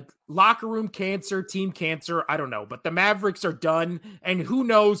a locker room cancer, team cancer. I don't know, but the Mavericks are done. And who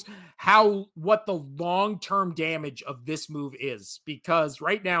knows what the long-term damage of this move is, because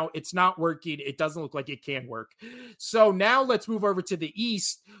right now it's not working. It doesn't look like it can work. So now let's move over to the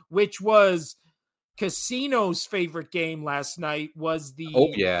East, which was Casino's favorite game last night was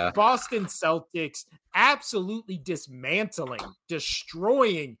the Boston Celtics absolutely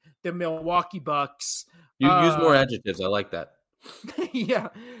destroying the Milwaukee Bucks. You use more adjectives. I like that. Yeah,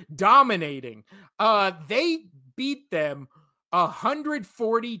 dominating. They beat them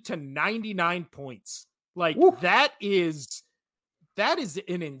 140 to 99 points. Like that is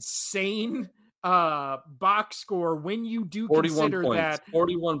an insane box score when you do consider that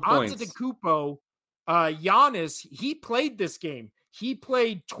 41 points. Antetokounmpo, Giannis, he played this game. He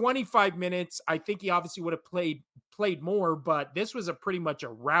played 25 minutes. I think he obviously would have played more, but this was pretty much a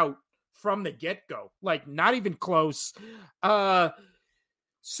rout from the get-go. Like not even close.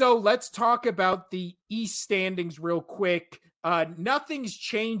 So let's talk about the East standings real quick. Nothing's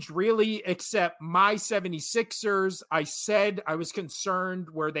changed really except my 76ers. I said I was concerned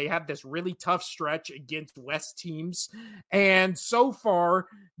where they had this really tough stretch against West teams. And so far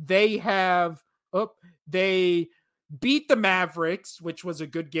they beat the Mavericks, which was a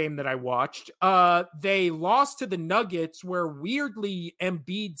good game that I watched. They lost to the Nuggets where weirdly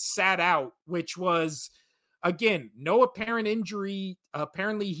Embiid sat out, which was, again, no apparent injury.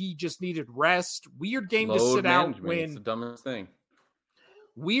 Apparently he just needed rest. Weird game to sit out when it's the dumbest thing.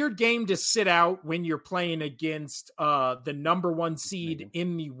 Weird game to sit out when you're playing against the number 1 seed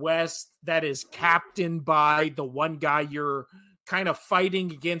in the West that is captained by the one guy you're kind of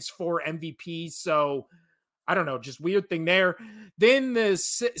fighting against for MVP. So I don't know, just weird thing there. Then the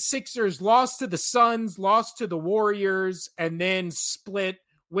Sixers lost to the Suns, lost to the Warriors, and then split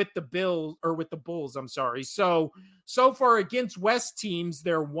with the Bulls. I'm sorry. So far against West teams,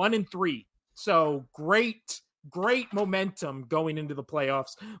 they're 1-3. So great momentum going into the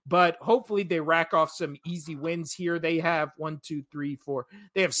playoffs, but hopefully they rack off some easy wins here. They have 4.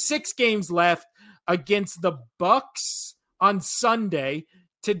 They have 6 games left against the Bucks on Sunday.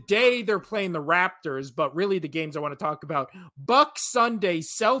 Today they're playing the Raptors, but really the games I want to talk about: Bucks Sunday,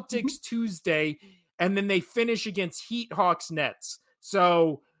 Celtics Tuesday, and then they finish against Heat, Hawks, Nets.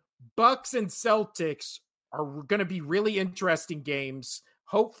 So Bucks and Celtics are going to be really interesting games.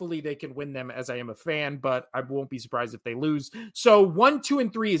 Hopefully they can win them, as I am a fan, but I won't be surprised if they lose. So 1, 2,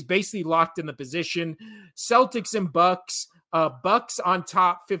 and 3 is basically locked in the position. Celtics and Bucks. Bucks on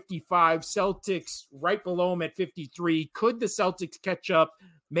top, 55. Celtics right below them at 53. Could the Celtics catch up?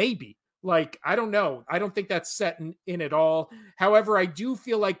 Maybe. Like, I don't know. I don't think that's set in at all. However, I do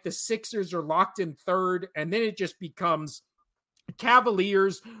feel like the Sixers are locked in third, and then it just becomes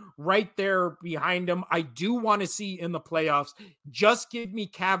Cavaliers right there behind them. I do want to see in the playoffs, just give me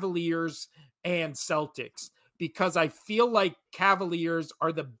Cavaliers and Celtics, because I feel like Cavaliers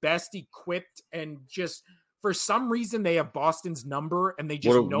are the best equipped, and just for some reason they have Boston's number and they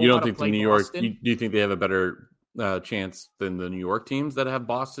just know how to play Boston. Do you think they have a better chance than the New York teams that have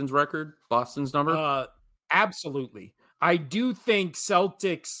Boston's number? Absolutely. I do think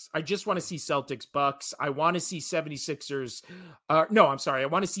Celtics, I just want to see Celtics Bucks. I want to see 76ers. No, I'm sorry. I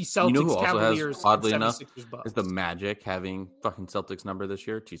want to see Celtics you know who Cavaliers. Also has, oddly enough, Bucks. is the Magic having fucking Celtics number this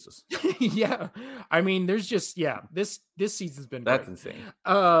year. Jesus. Yeah. I mean, there's just, this season's been That's great.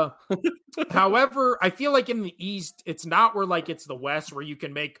 Insane. However, I feel like in the East, it's not where like it's the West where you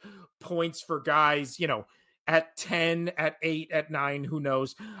can make points for guys, at 10, at 8, at 9, who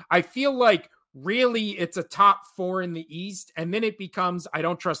knows. I feel like really it's a top 4 in the East, and then it becomes I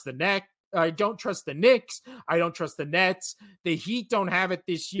don't trust the Knicks, I don't trust the Nets. The Heat don't have it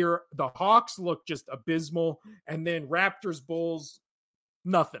this year. The Hawks look just abysmal, and then Raptors, Bulls,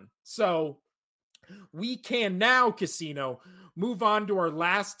 nothing. So we can now, Casino, move on to our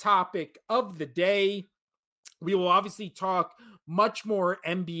last topic of the day. We will obviously talk much more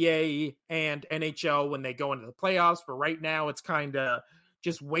NBA and NHL when they go into the playoffs, but right now it's kind of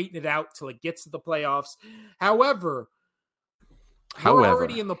just waiting it out till it gets to the playoffs. However, we're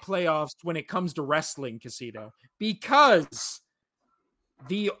already in the playoffs when it comes to wrestling, Casino, because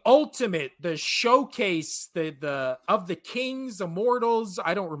the ultimate, the showcase, the of the Kings, Immortals,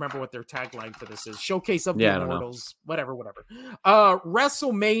 I don't remember what their tagline for this is. Showcase of the Immortals, whatever.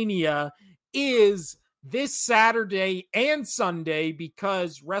 Wrestle Mania is this Saturday and Sunday,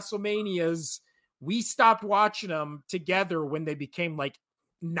 because WrestleManias, we stopped watching them together when they became like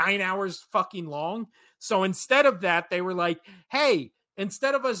 9 hours fucking long. So instead of that, they were like, hey,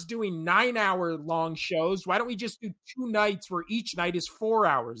 instead of us doing 9-hour long shows, why don't we just do 2 nights where each night is 4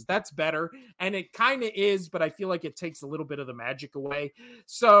 hours? That's better. And it kind of is, but I feel like it takes a little bit of the magic away.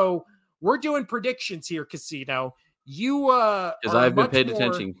 So we're doing predictions here, Casino. You, because I've been paid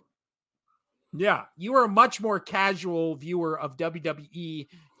attention. Yeah, you are a much more casual viewer of WWE.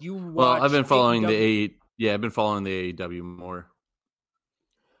 I've been following I've been following the AEW more.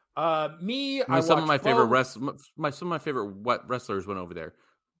 Some of my favorite wrestlers went over there.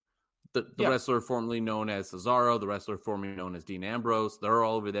 The wrestler formerly known as Cesaro, the wrestler formerly known as Dean Ambrose, they're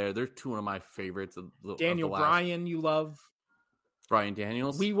all over there. They're 2 of my favorites. Daniel Bryan, you love. Bryan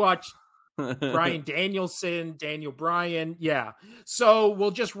Daniels. We watched Bryan Danielson, Daniel Bryan. Yeah. So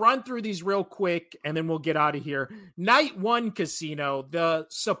we'll just run through these real quick and then we'll get out of here. Night 1, Casino, the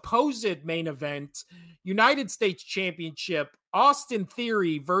supposed main event, United States Championship, Austin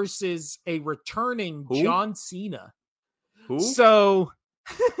Theory versus a returning John Cena. Who? So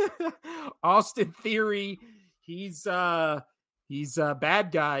Austin Theory, he's a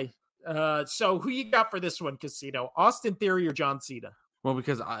bad guy. So who you got for this one, Casino? Austin Theory or John Cena? Well,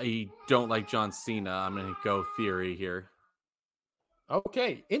 because I don't like John Cena, I'm going to go Theory here.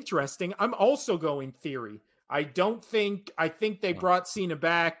 Okay, interesting. I'm also going Theory. I think they brought Cena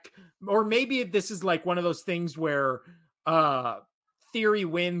back, or maybe this is like one of those things where Theory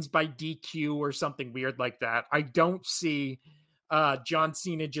wins by DQ or something weird like that. I don't see John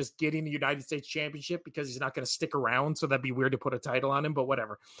Cena just getting the United States Championship because he's not going to stick around, so that'd be weird to put a title on him, but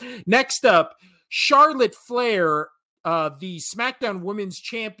whatever. Next up, Charlotte Flair, the SmackDown Women's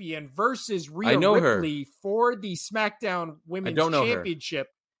Champion, versus Rhea Ripley for the SmackDown Women's Championship.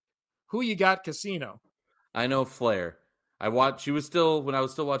 Who you got, Casino? I know Flair. when I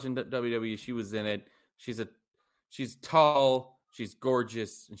was still watching WWE, she was in it. She's tall, she's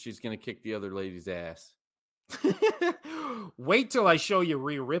gorgeous, and she's gonna kick the other lady's ass. Wait till I show you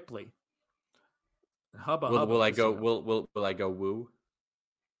Rhea Ripley. Will I go woo?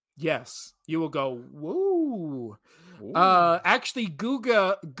 Yes, you will go woo. Actually,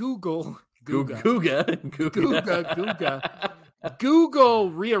 Google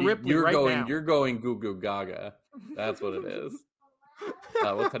Rhea Ripley now. You're going Goo Goo Gaga. That's what it is.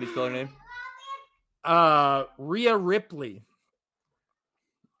 How do you spell her name? Rhea Ripley.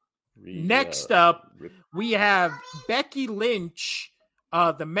 Next up, we have Becky Lynch,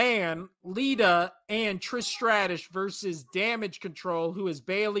 the Man, Lita, and Trish Stratus versus Damage Control, who is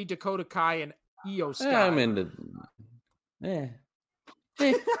Bayley, Dakota Kai, and Io Sky. I'm into.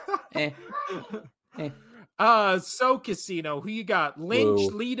 eh, eh. So Casino, who you got?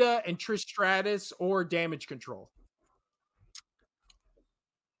 Lynch, Whoa. Lita, and Trish Stratus, or Damage Control?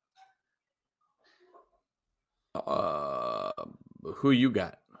 Who you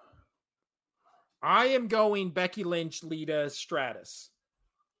got? I am going Becky Lynch, Lita, Stratus.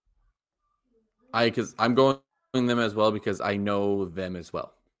 Because I'm going them as well because I know them as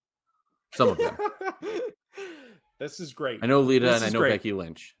well. Some of them. This is great. I know Lita This and I is know great. Becky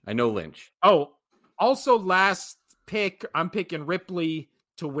Lynch. I know Lynch. Oh, also last pick, I'm picking Ripley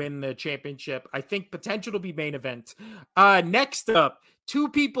to win the championship. I think potential to be main event. Next up, two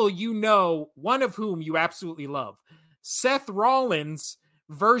people you know, one of whom you absolutely love. Seth Rollins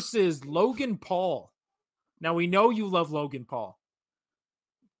versus Logan Paul. Now we know you love Logan Paul.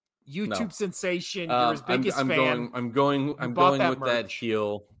 YouTube sensation, you're his biggest fan. I'm going with merch. that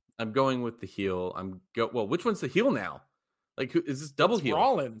heel. I'm going with the heel. Well, which one's the heel now? Like, is this double heel?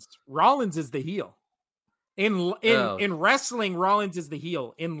 Rollins. Rollins is the heel. In wrestling, Rollins is the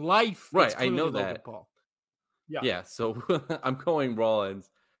heel. In life, right? I know Logan that. Paul. Yeah. So I'm going Rollins.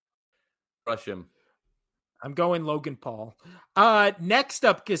 Crush him. I'm going Logan Paul. Next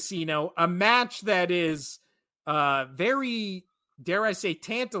up, Casino, a match that is very, dare I say,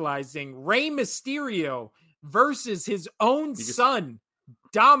 tantalizing. Rey Mysterio versus his own son,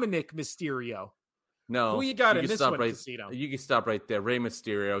 Dominic Mysterio. No, who you got in this one, Casino? You can stop right there. Rey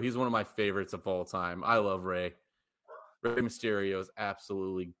Mysterio. He's one of my favorites of all time. I love Rey. Rey Mysterio is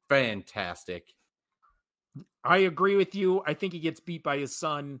absolutely fantastic. I agree with you. I think he gets beat by his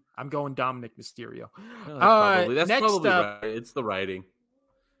son. I'm going Dominic Mysterio. That's probably right. It's the writing.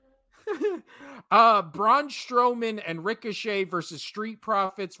 Braun Strowman and Ricochet versus Street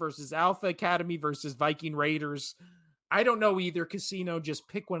Profits versus Alpha Academy versus Viking Raiders. I don't know either. Casino, just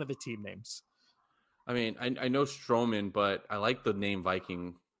pick one of the team names. I mean, I know Strowman, but I like the name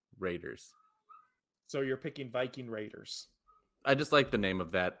Viking Raiders. So you're picking Viking Raiders. I just like the name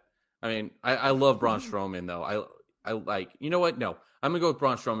of that. I mean, I love Braun Strowman, though. I like, you know what? No, I'm going to go with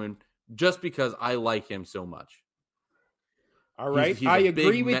Braun Strowman just because I like him so much. All right. I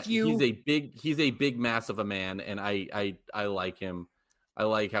agree with you. He's a big mass of a man, and I like him. I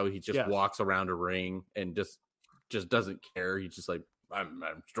like how he just walks around a ring and just doesn't care. He's just like, I'm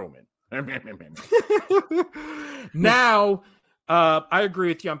Strowman. Now, I agree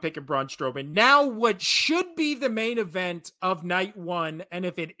with you. I'm picking Braun Strowman. Now, what should be the main event of night one, and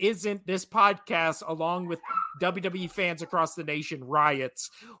if it isn't, this podcast, along with WWE fans across the nation, riots.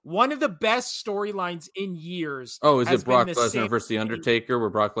 One of the best storylines in years. Oh, is it Brock Lesnar versus The Undertaker where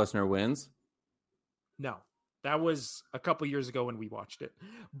Brock Lesnar wins? No, that was a couple years ago when we watched it.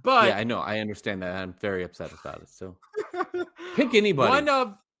 But yeah, I know. I understand that. I'm very upset about it. So pick anybody.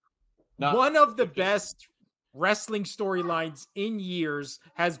 One of the best wrestling storylines in years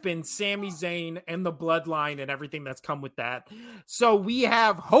has been Sami Zayn and the Bloodline and everything that's come with that. So we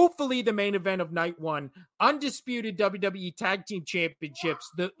have hopefully the main event of night one, undisputed WWE Tag Team Championships,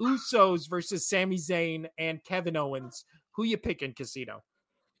 the Usos versus Sami Zayn and Kevin Owens. Who you picking, Casino?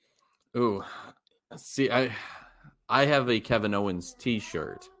 Ooh, see, I have a Kevin Owens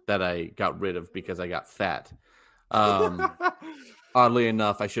t-shirt that I got rid of because I got fat. Oddly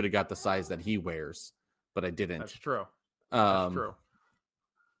enough, I should have got the size that he wears, but I didn't. That's true. That's true.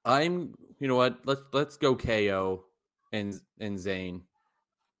 You know what? Let's go KO and Zayn.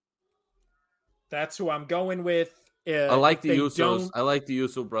 That's who I'm going with. I like the Usos. I like the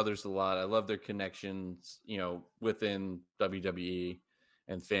Uso brothers a lot. I love their connections, within WWE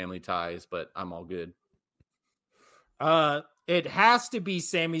and family ties, but I'm all good. It has to be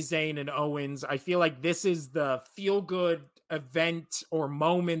Sami Zayn and Owens. I feel like this is the feel-good event or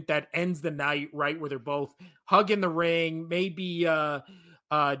moment that ends the night, right? Where they're both hugging the ring. Maybe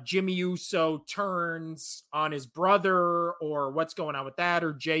Jimmy Uso turns on his brother, or what's going on with that,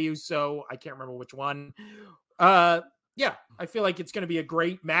 or Jey Uso. I can't remember which one. Yeah, I feel like it's going to be a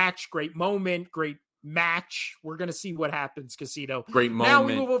great match, great moment, great match. We're going to see what happens, Casino. Great moment. Now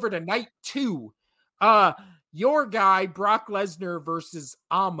we move over to night two. Your guy, Brock Lesnar versus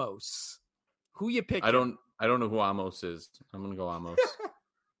Amos. Who you picking? I don't know who Amos is. I'm going to go Amos.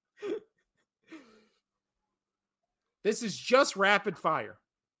 This is just rapid fire.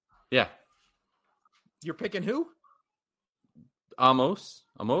 Yeah. You're picking who? Osmosis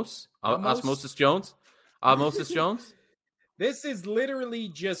Jones? Osmosis Jones? This is literally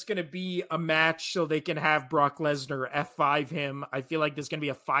just going to be a match so they can have Brock Lesnar F5 him. I feel like this is going to be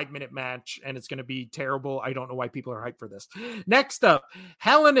a 5-minute match, and it's going to be terrible. I don't know why people are hyped for this. Next up,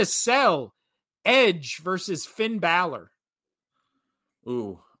 Hell in a Cell, Edge versus Finn Balor.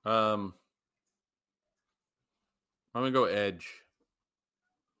 Ooh, I'm going to go Edge.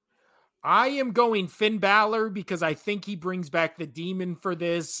 I am going Finn Balor because I think he brings back the Demon for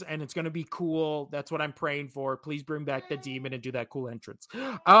this, and it's going to be cool. That's what I'm praying for. Please bring back the Demon and do that cool entrance.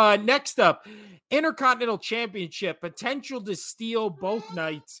 Next up, Intercontinental Championship, potential to steal both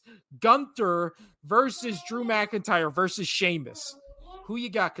nights. Gunther versus Drew McIntyre versus Sheamus. Who you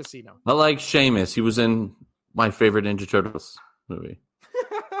got, Casino? I like Sheamus. He was in my favorite Ninja Turtles movie.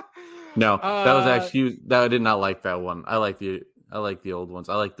 No, that was actually that. I did not like that one. I like the old ones.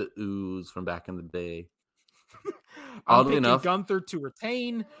 I like the ooze from back in the day. I'm picking Gunther to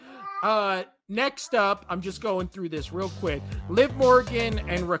retain. Next up, I'm just going through this real quick. Liv Morgan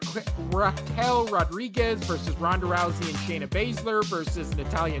and Raquel Rodriguez versus Ronda Rousey and Shayna Baszler versus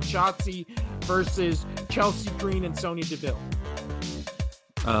Natalya and Shotzi versus Chelsea Green and Sonya Deville.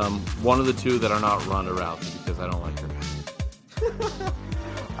 One of the two that are not Ronda Rousey because I don't like her.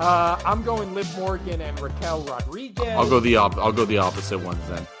 I'm going Liv Morgan and Raquel Rodriguez. I'll go the opposite ones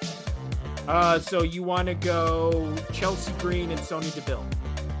then. So you want to go Chelsea Green and Sonya Deville?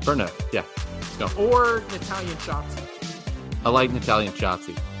 Fair enough. Yeah, let's go. Or Natalya and Shotzi. I like Natalya and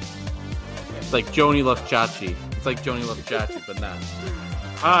Shotzi. It's like Joni loves Chachi. It's like Joni loves Chachi, but not.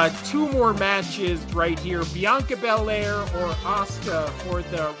 Two more matches right here: Bianca Belair or Asuka for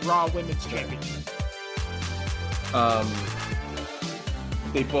the Raw Women's Championship.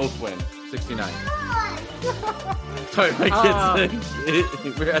 They both win. 69. Sorry, my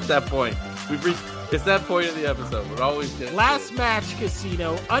kids. We're at that point. It's that point of the episode. We're always good. Last match,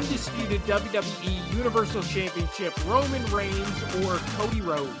 Casino. Undisputed WWE Universal Championship. Roman Reigns or Cody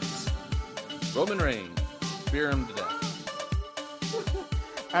Rhodes? Roman Reigns. Spear him to death.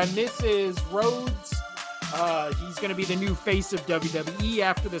 And this is Rhodes. He's going to be the new face of WWE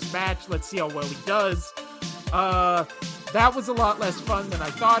after this match. Let's see how well he does. That was a lot less fun than I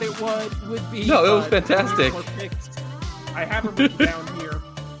thought it would be. No, it was fantastic. I have them written down here.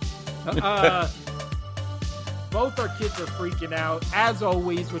 Both our kids are freaking out, as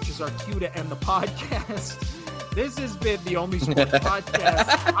always, which is our cue to end the podcast. This has been the Only Sports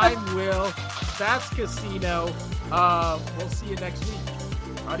Podcast. I'm Will. That's Casino. We'll see you next week.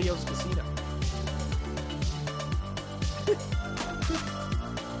 Adios, Casino.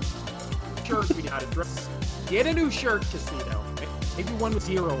 Shirt we got to dress. Get a new shirt, Casino. Maybe one with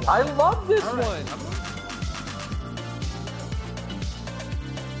 0. I love this one.